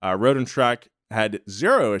 Road and Track had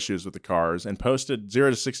 0 issues with the cars and posted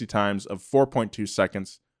 0 to 60 times of 4.2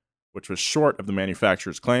 seconds, which was short of the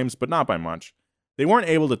manufacturer's claims, but not by much. They weren't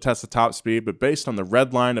able to test the top speed, but based on the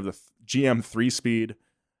red line of the GM 3-speed,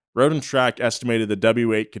 Road and Track estimated the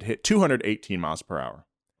W8 could hit 218 miles per hour.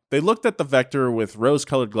 They looked at the Vector with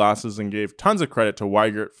rose-colored glasses and gave tons of credit to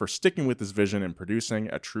Weigert for sticking with his vision and producing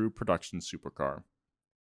a true production supercar.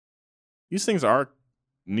 These things are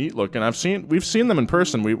neat looking. We've seen them in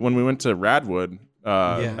person. When we went to Radwood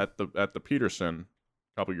at the Peterson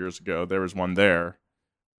a couple years ago, there was one there,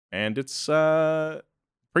 and it's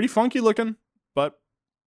Pretty funky looking, but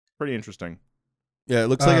pretty interesting. Yeah, it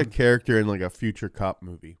looks like a character in like a future cop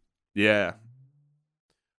movie. Yeah.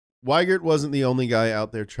 Weigert wasn't the only guy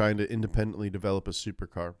out there trying to independently develop a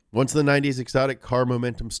supercar. Once the 90s exotic car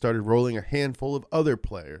momentum started rolling, a handful of other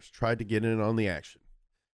players tried to get in on the action.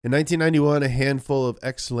 In 1991, a handful of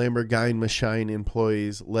ex-Lamborghini Machine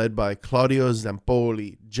employees, led by Claudio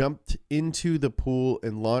Zampoli, jumped into the pool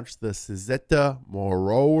and launched the Cizeta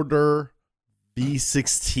Marauder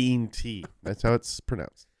V16T. That's how it's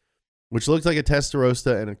pronounced. Which looked like a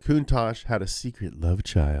Testarossa, and a Countach had a secret love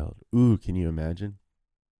child. Ooh, can you imagine?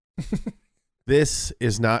 This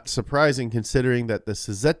is not surprising considering that the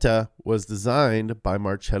Cizeta was designed by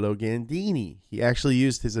Marcello Gandini. He actually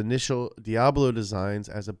used his initial Diablo designs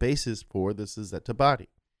as a basis for the Cizeta body.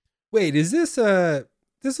 Wait, is this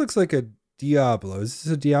this looks like a Diablo. Is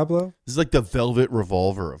this a Diablo? This is like the Velvet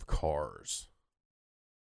Revolver of cars.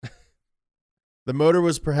 The motor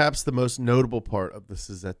was perhaps the most notable part of the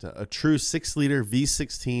Cizeta, a true 6-liter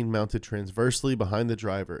V16 mounted transversely behind the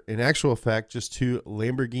driver. In actual fact, just two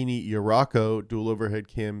Lamborghini Urraco dual overhead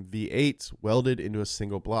cam V8s welded into a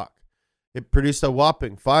single block. It produced a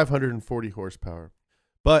whopping 540 horsepower.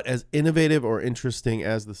 But as innovative or interesting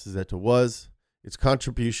as the Cizeta was, its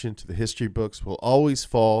contribution to the history books will always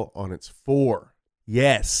fall on its 4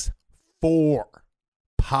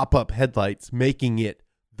 pop-up headlights, making it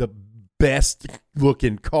the best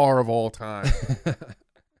looking car of all time.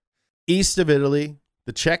 East of Italy,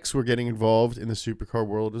 the Czechs were getting involved in the supercar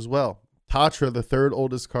world as well. Tatra, the third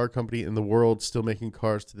oldest car company in the world still making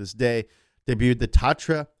cars to this day, debuted the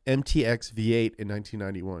Tatra MTX V8 in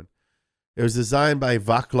 1991. It was designed by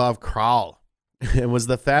Václav Král and was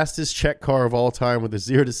the fastest Czech car of all time with a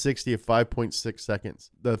 0 to 60 of 5.6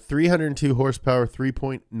 seconds. The 302 horsepower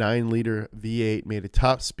 3.9 liter V8 made a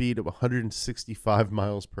top speed of 165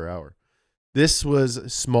 miles per hour. This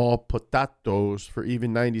was small potatoes for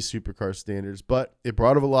even 90s supercar standards, but it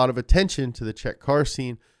brought a lot of attention to the Czech car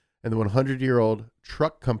scene and the 100-year-old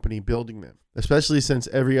truck company building them, especially since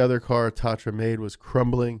every other car Tatra made was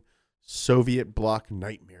crumbling Soviet bloc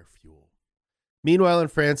nightmare fuel. Meanwhile, in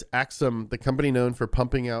France, Axum, the company known for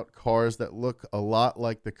pumping out cars that look a lot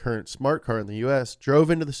like the current smart car in the US,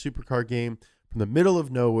 drove into the supercar game from the middle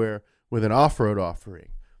of nowhere with an off-road offering,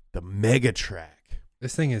 the Megatrack.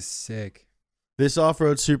 This thing is sick. This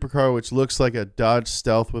off-road supercar, which looks like a Dodge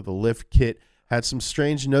Stealth with a lift kit, had some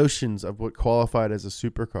strange notions of what qualified as a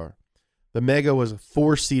supercar. The Mega was a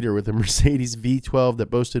 4-seater with a Mercedes V12 that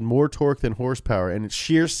boasted more torque than horsepower, and its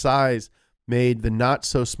sheer size made the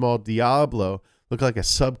not-so-small Diablo look like a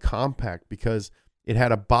subcompact because it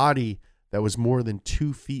had a body that was more than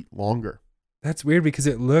 2 feet longer. That's weird because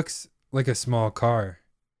it looks like a small car,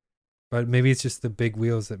 but maybe it's just the big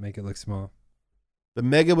wheels that make it look small. The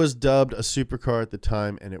Mega was dubbed a supercar at the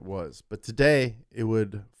time, and it was. But today, it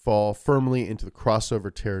would fall firmly into the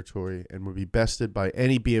crossover territory and would be bested by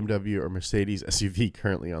any BMW or Mercedes SUV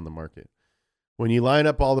currently on the market. When you line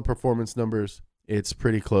up all the performance numbers, it's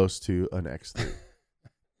pretty close to an X3.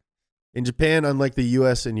 In Japan, unlike the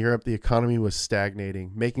US and Europe, the economy was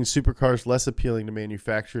stagnating, making supercars less appealing to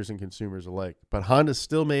manufacturers and consumers alike. But Honda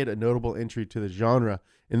still made a notable entry to the genre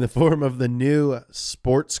in the form of the new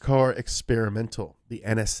sports car experimental, the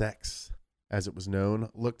NSX, as it was known,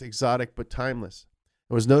 looked exotic but timeless.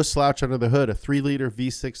 There was no slouch under the hood. A 3-liter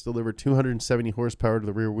V6 delivered 270 horsepower to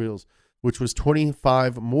the rear wheels, which was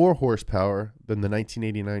 25 more horsepower than the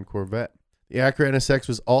 1989 Corvette. The Acura NSX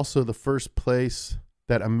was also the first place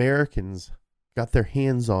that Americans got their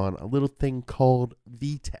hands on a little thing called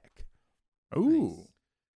VTEC. Ooh. Nice.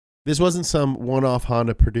 This wasn't some one-off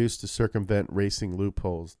Honda produced to circumvent racing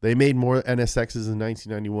loopholes. They made more NSXs in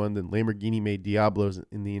 1991 than Lamborghini made Diablos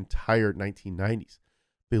in the entire 1990s.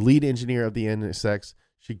 The lead engineer of the NSX,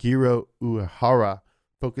 Shigeru Uehara,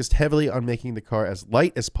 focused heavily on making the car as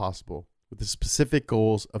light as possible with the specific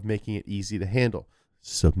goals of making it easy to handle,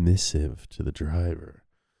 submissive to the driver,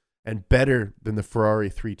 and better than the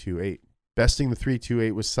Ferrari 328. Besting the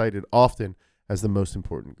 328 was cited often as the most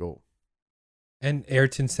important goal. And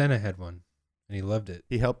Ayrton Senna had one, and he loved it.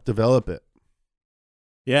 He helped develop it.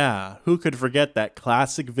 Yeah, who could forget that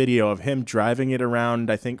classic video of him driving it around,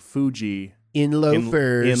 I think, Fuji. In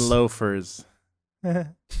loafers. In loafers. Laugh.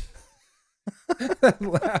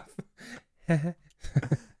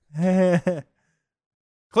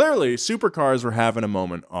 Clearly, supercars were having a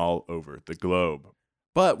moment all over the globe.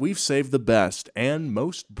 But we've saved the best and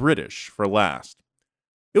most British for last.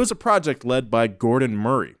 It was a project led by Gordon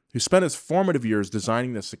Murray, who spent his formative years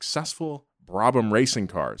designing the successful Brabham racing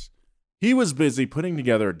cars. He was busy putting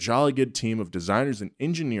together a jolly good team of designers and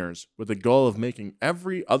engineers with the goal of making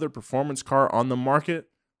every other performance car on the market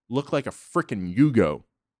look like a frickin' Yugo.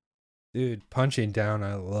 Dude, punching down,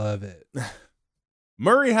 I love it.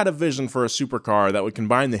 Murray had a vision for a supercar that would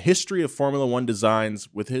combine the history of Formula One designs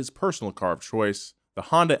with his personal car of choice, the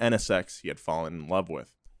Honda NSX he had fallen in love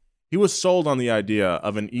with. He was sold on the idea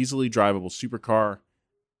of an easily drivable supercar,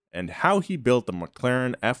 and how he built the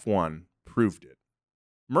McLaren F1 proved it.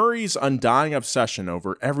 Murray's undying obsession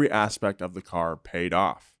over every aspect of the car paid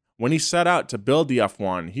off. When he set out to build the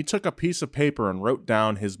F1, he took a piece of paper and wrote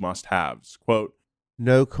down his must-haves. Quote,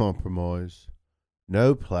 "No compromise,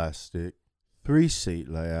 no plastic, 3-seat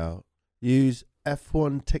layout, use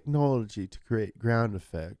F1 technology to create ground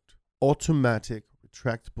effect, automatic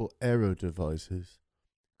retractable aero devices,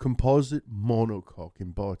 composite monocoque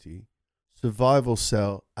in body, survival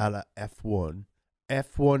cell a la F1,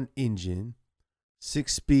 F1 engine,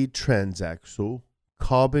 6-speed transaxle,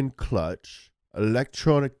 carbon clutch,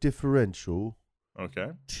 electronic differential,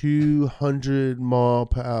 okay, 200 mile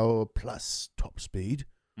per hour plus top speed."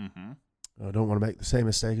 Mm-hmm. I don't want to make the same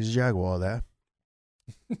mistake as Jaguar there.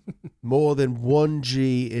 "More than 1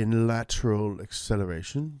 G in lateral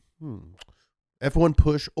acceleration. F1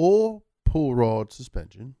 push or pull rod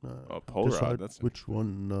suspension. Pull rod, decide that's which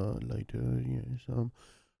one later. Yes.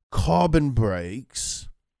 Carbon brakes.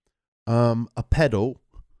 A pedal.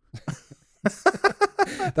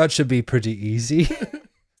 That should be pretty easy.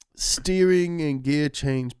 Steering and gear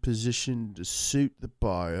change position to suit the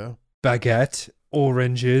buyer. Baguette,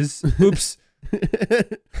 oranges. Oops.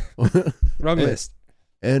 Wrong list.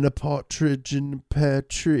 And a partridge in a pear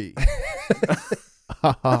tree."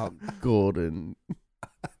 Gordon.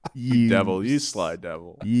 You devil, you sly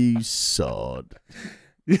devil. You sod.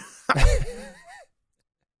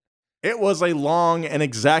 It was a long and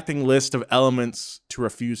exacting list of elements to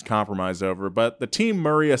refuse compromise over, but the team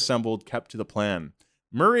Murray assembled kept to the plan.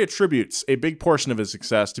 Murray attributes a big portion of his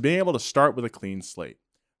success to being able to start with a clean slate.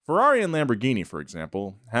 Ferrari and Lamborghini, for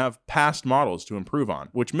example, have past models to improve on,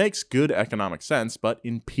 which makes good economic sense but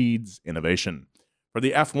impedes innovation. For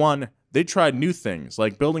the F1, they tried new things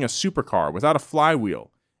like building a supercar without a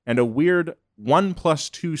flywheel and a weird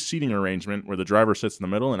 1+2 seating arrangement where the driver sits in the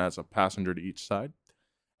middle and has a passenger to each side.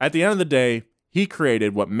 At the end of the day, he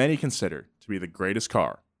created what many consider to be the greatest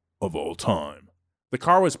car of all time. The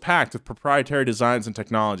car was packed with proprietary designs and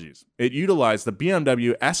technologies. It utilized the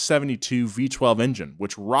BMW S72 V12 engine,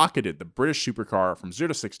 which rocketed the British supercar from 0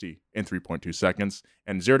 to 60 in 3.2 seconds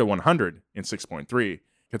and 0 to 100 in 6.3.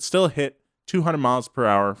 Could still hit 200 miles per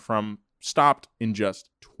hour from stopped in just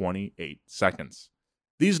 28 seconds.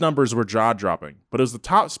 These numbers were jaw-dropping, but it was the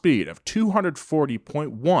top speed of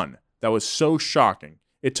 240.1 that was so shocking.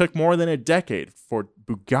 It took more than a decade for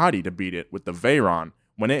Bugatti to beat it with the Veyron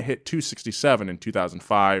when it hit 267 in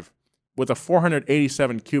 2005 with a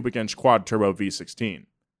 487 cubic inch quad-turbo V16.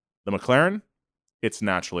 The McLaren, it's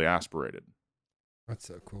naturally aspirated. That's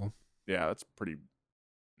so cool. Yeah, that's pretty,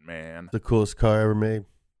 man. The coolest car ever made.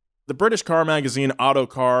 The British car magazine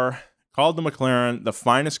Autocar called the McLaren the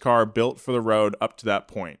finest car built for the road up to that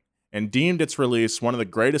point and deemed its release one of the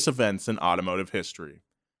greatest events in automotive history.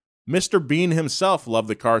 Mr. Bean himself loved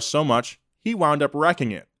the car so much, he wound up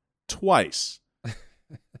wrecking it twice.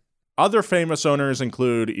 Other famous owners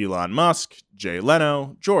include Elon Musk, Jay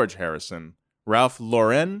Leno, George Harrison, Ralph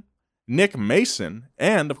Lauren, Nick Mason,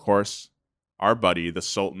 and, of course, our buddy, the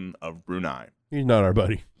Sultan of Brunei. He's not our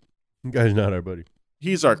buddy. The guy's not our buddy.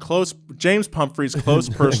 He's our James Pumphrey's close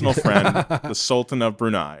personal friend, the Sultan of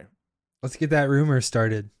Brunei. Let's get that rumor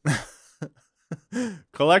started.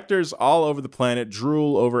 Collectors all over the planet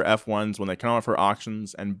drool over F1s when they come out for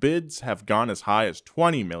auctions, and bids have gone as high as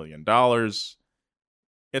 $20 million.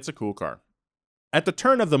 It's a cool car. At the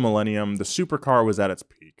turn of the millennium, the supercar was at its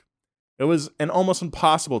peak. It was an almost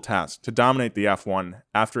impossible task to dominate the F1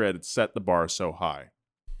 after it had set the bar so high.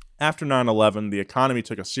 After 9/11, the economy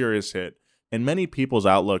took a serious hit, and many people's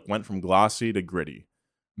outlook went from glossy to gritty.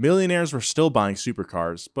 Millionaires were still buying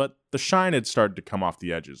supercars, but the shine had started to come off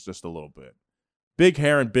the edges just a little bit. Big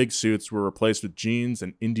hair and big suits were replaced with jeans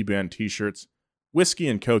and indie band t-shirts, whiskey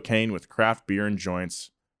and cocaine with craft beer and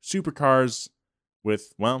joints, supercars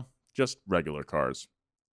with, well, just regular cars.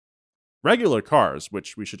 Regular cars,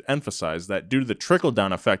 which we should emphasize that due to the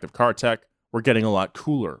trickle-down effect of car tech, were getting a lot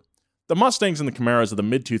cooler. The Mustangs and the Camaros of the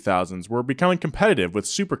mid-2000s were becoming competitive with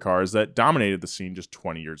supercars that dominated the scene just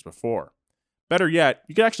 20 years before. Better yet,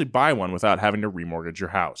 you could actually buy one without having to remortgage your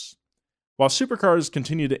house. While supercars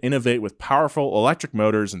continue to innovate with powerful electric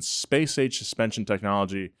motors and space-age suspension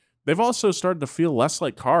technology, they've also started to feel less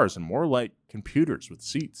like cars and more like computers with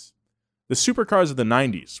seats. The supercars of the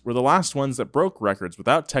 90s were the last ones that broke records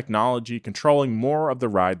without technology controlling more of the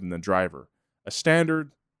ride than the driver, a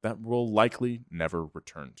standard that we'll likely never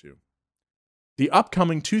return to. The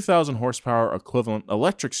upcoming 2,000 horsepower equivalent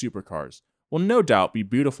electric supercars will no doubt be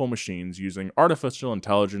beautiful machines using artificial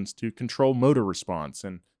intelligence to control motor response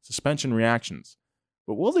and suspension reactions.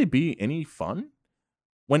 But will they be any fun?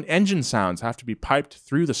 When engine sounds have to be piped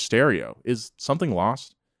through the stereo, is something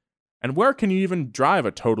lost? And where can you even drive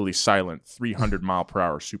a totally silent 300 mile per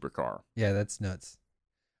hour supercar? Yeah, that's nuts.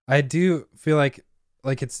 I do feel like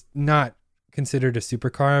it's not considered a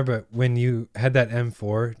supercar, but when you had that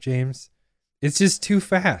M4, James, it's just too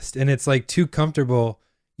fast and it's like too comfortable.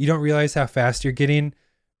 You don't realize how fast you're getting,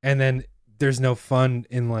 and then there's no fun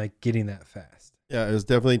in like getting that fast. Yeah, it was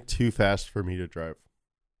definitely too fast for me to drive.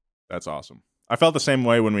 That's awesome. I felt the same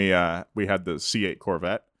way when we had the C8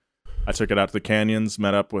 Corvette. I took it out to the canyons,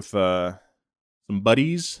 met up with some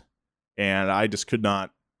buddies, and I just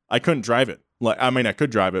I couldn't drive it. Like, I mean, I could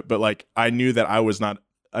drive it, but like I knew that I was not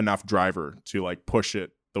enough driver to like push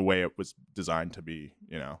it the way it was designed to be,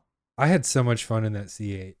 you know. I had so much fun in that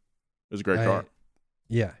C8. It was a great car.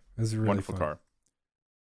 Yeah, it was a really wonderful fun car.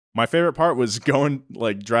 My favorite part was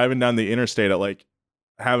driving down the interstate at like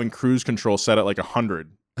having cruise control set at like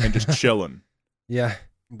 100 and just chilling. Yeah.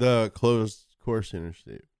 The closed course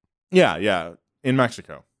interstate. Yeah, in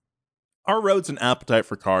Mexico. Our roads and appetite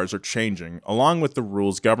for cars are changing along with the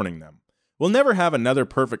rules governing them. We'll never have another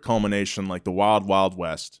perfect culmination like the wild, wild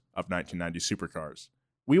west of 1990 supercars.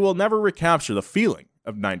 We will never recapture the feeling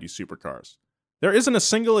of 90s supercars. There isn't a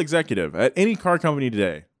single executive at any car company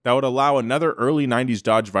today that would allow another early 90s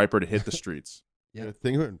Dodge Viper to hit the streets. Yeah, I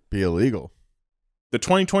think it would be illegal. The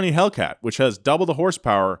 2020 Hellcat, which has double the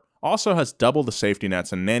horsepower, also has double the safety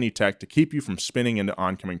nets and nanny tech to keep you from spinning into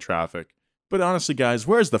oncoming traffic. But honestly, guys,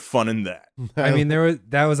 where's the fun in that? I mean,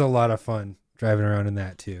 that was a lot of fun driving around in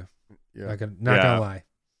that too. Yeah. Not gonna lie.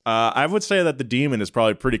 I would say that the Demon is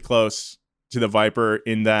probably pretty close to the Viper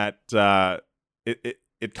in that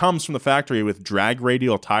it comes from the factory with drag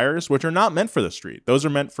radial tires, which are not meant for the street. Those are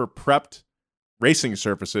meant for prepped racing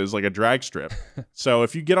surfaces like a drag strip. So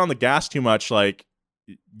if you get on the gas too much, like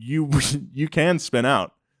you can spin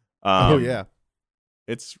out.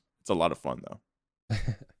 It's a lot of fun though.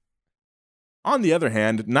 On the other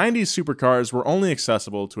hand, 90s supercars were only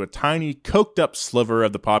accessible to a tiny, coked up sliver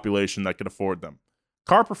of the population that could afford them.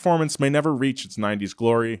 Car performance may never reach its 90s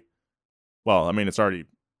glory. Well, I mean, it's already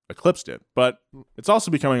eclipsed it, but it's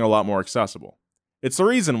also becoming a lot more accessible. It's the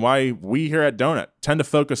reason why we here at Donut tend to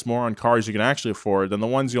focus more on cars you can actually afford than the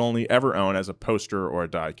ones you only ever own as a poster or a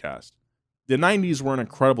diecast. The 90s were an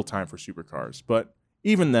incredible time for supercars, but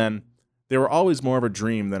even then, they were always more of a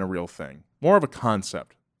dream than a real thing, more of a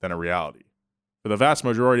concept than a reality. For the vast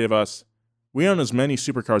majority of us, we own as many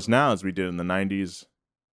supercars now as we did in the 90s,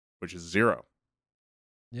 which is zero.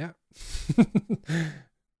 Yeah.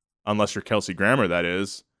 Unless you're Kelsey Grammer, that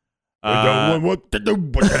is. I don't want to do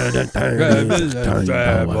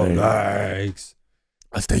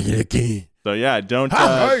I'll stay in the key. So yeah, don't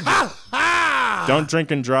drink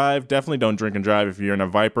and drive. Definitely don't drink and drive if you're in a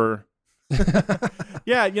Viper.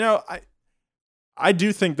 Yeah, you know, I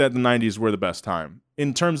do think that the 90s were the best time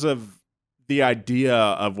in terms of the idea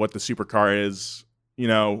of what the supercar is. You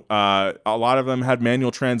know, a lot of them had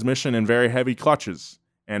manual transmission and very heavy clutches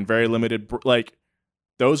and very limited, like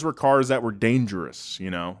those were cars that were dangerous, you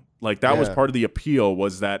know, like that was part of the appeal,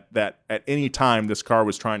 was that at any time this car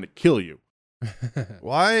was trying to kill you.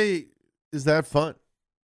 Why is that fun?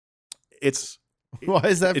 Why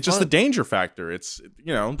is that it's fun? Just the danger factor. It's,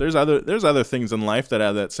 you know, there's other things in life that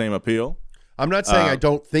have that same appeal. I'm not saying I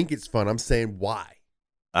don't think it's fun. I'm saying why.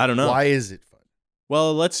 I don't know. Why is it fun?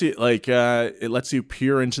 Well, it lets you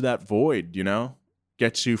peer into that void, you know,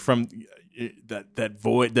 gets you from that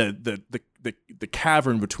void, the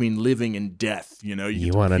cavern between living and death, you know.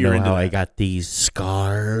 You want to know how I got these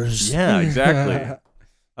scars? Yeah, exactly.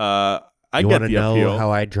 I want get to the know appeal.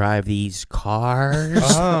 how I drive these cars?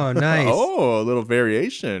 Oh, nice. Oh, a little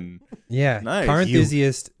variation. Yeah, Nice. car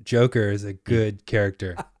enthusiast Joker is a good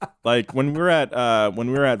character. Like when we were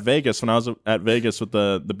at Vegas, when I was at Vegas with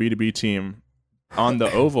the B2B team on the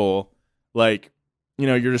oval, like, you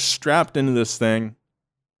know, you're just strapped into this thing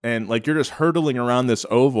and like you're just hurtling around this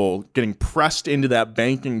oval, getting pressed into that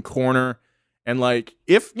banking corner. And like,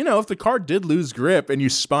 if the car did lose grip and you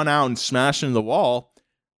spun out and smashed into the wall,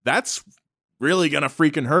 that's really gonna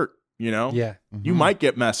freaking hurt, you know? Yeah. You might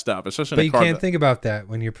get messed up, especially But in a you car. can't think about that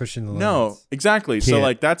when you're pushing the limits. No, exactly. So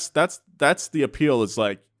like that's the appeal, is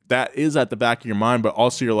like that is at the back of your mind, but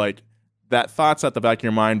also you're like, that thought's at the back of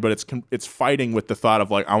your mind, but it's fighting with the thought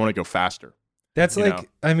of like, I want to go faster. That's you like, know?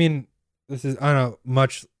 I mean, this is on a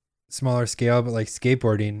much smaller scale, but like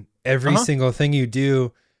skateboarding, every single thing you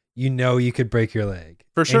do, you could break your leg.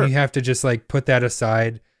 For sure. And you have to just like put that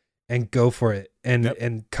aside and go for it.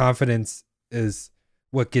 And confidence is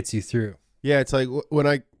what gets you through. Yeah, it's like when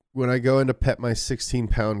I go in to pet my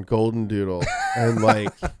 16-pound golden doodle, and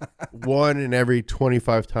like one in every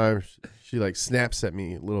 25 times she like snaps at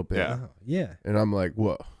me a little bit. Oh, yeah. And I'm like,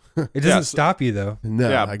 whoa. It doesn't stop you though. No,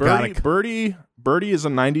 yeah, Birdie is a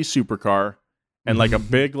 90s supercar, and like a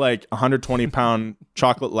big like 120-pound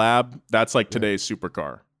chocolate lab. That's like today's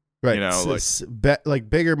supercar. Right. You know, like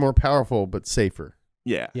bigger, more powerful, but safer.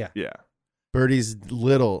 Yeah. Yeah. Birdie's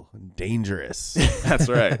little, dangerous. That's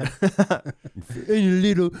right. and a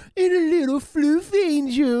little floof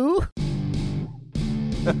angel.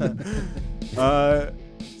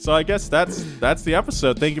 So I guess that's the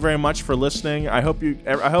episode. Thank you very much for listening. I hope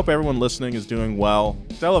everyone listening is doing well.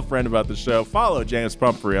 Tell a friend about the show. Follow James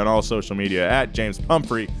Pumphrey on all social media at James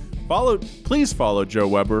Pumphrey. Please follow Joe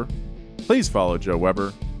Weber. Please follow Joe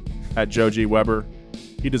Weber at Joe G. Weber.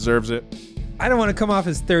 He deserves it. I don't want to come off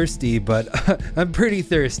as thirsty, but I'm pretty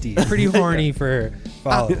thirsty, pretty horny for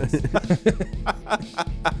follows.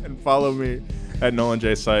 And follow me at Nolan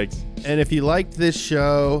J. Sykes. And if you liked this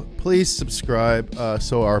show, please subscribe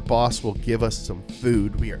so our boss will give us some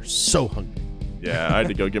food. We are so hungry. Yeah, I had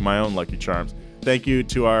to go get my own Lucky Charms. Thank you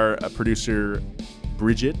to our producer,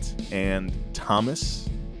 Bridget and Thomas.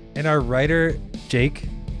 And our writer, Jake.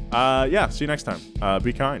 Yeah, see you next time.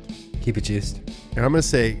 Be kind. Keep it juiced. And I'm going to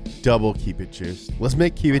say double keep it juiced. Let's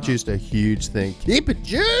make keep it juiced a huge thing. Keep it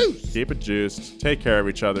juiced! Keep it juiced. Take care of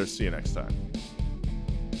each other. See you next time.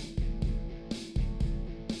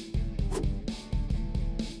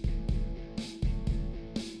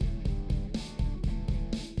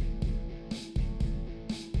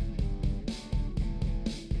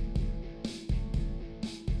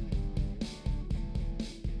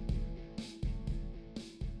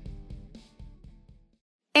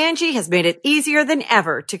 Angie has made it easier than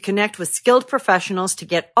ever to connect with skilled professionals to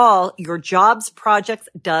get all your jobs projects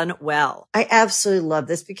done well. I absolutely love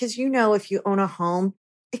this because, you know, if you own a home,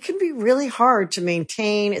 it can be really hard to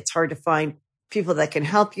maintain. It's hard to find people that can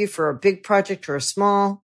help you for a big project or a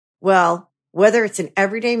small. Well, whether it's in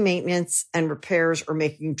everyday maintenance and repairs or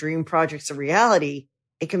making dream projects a reality,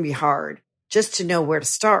 it can be hard just to know where to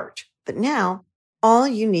start. But now all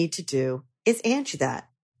you need to do is Angie that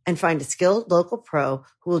and find a skilled local pro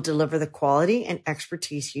who will deliver the quality and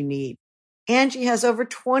expertise you need. Angie has over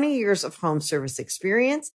 20 years of home service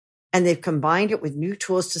experience, and they've combined it with new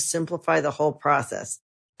tools to simplify the whole process.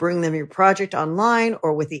 Bring them your project online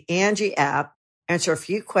or with the Angie app, answer a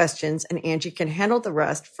few questions, and Angie can handle the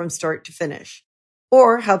rest from start to finish.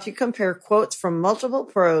 Or help you compare quotes from multiple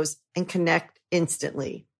pros and connect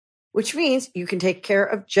instantly, which means you can take care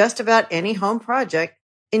of just about any home project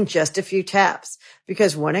in just a few taps.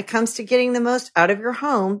 Because when it comes to getting the most out of your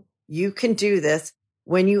home, you can do this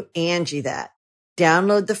when you Angie that.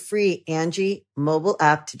 Download the free Angie mobile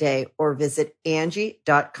app today or visit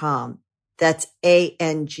Angie.com. That's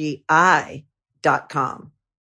ANGI.com.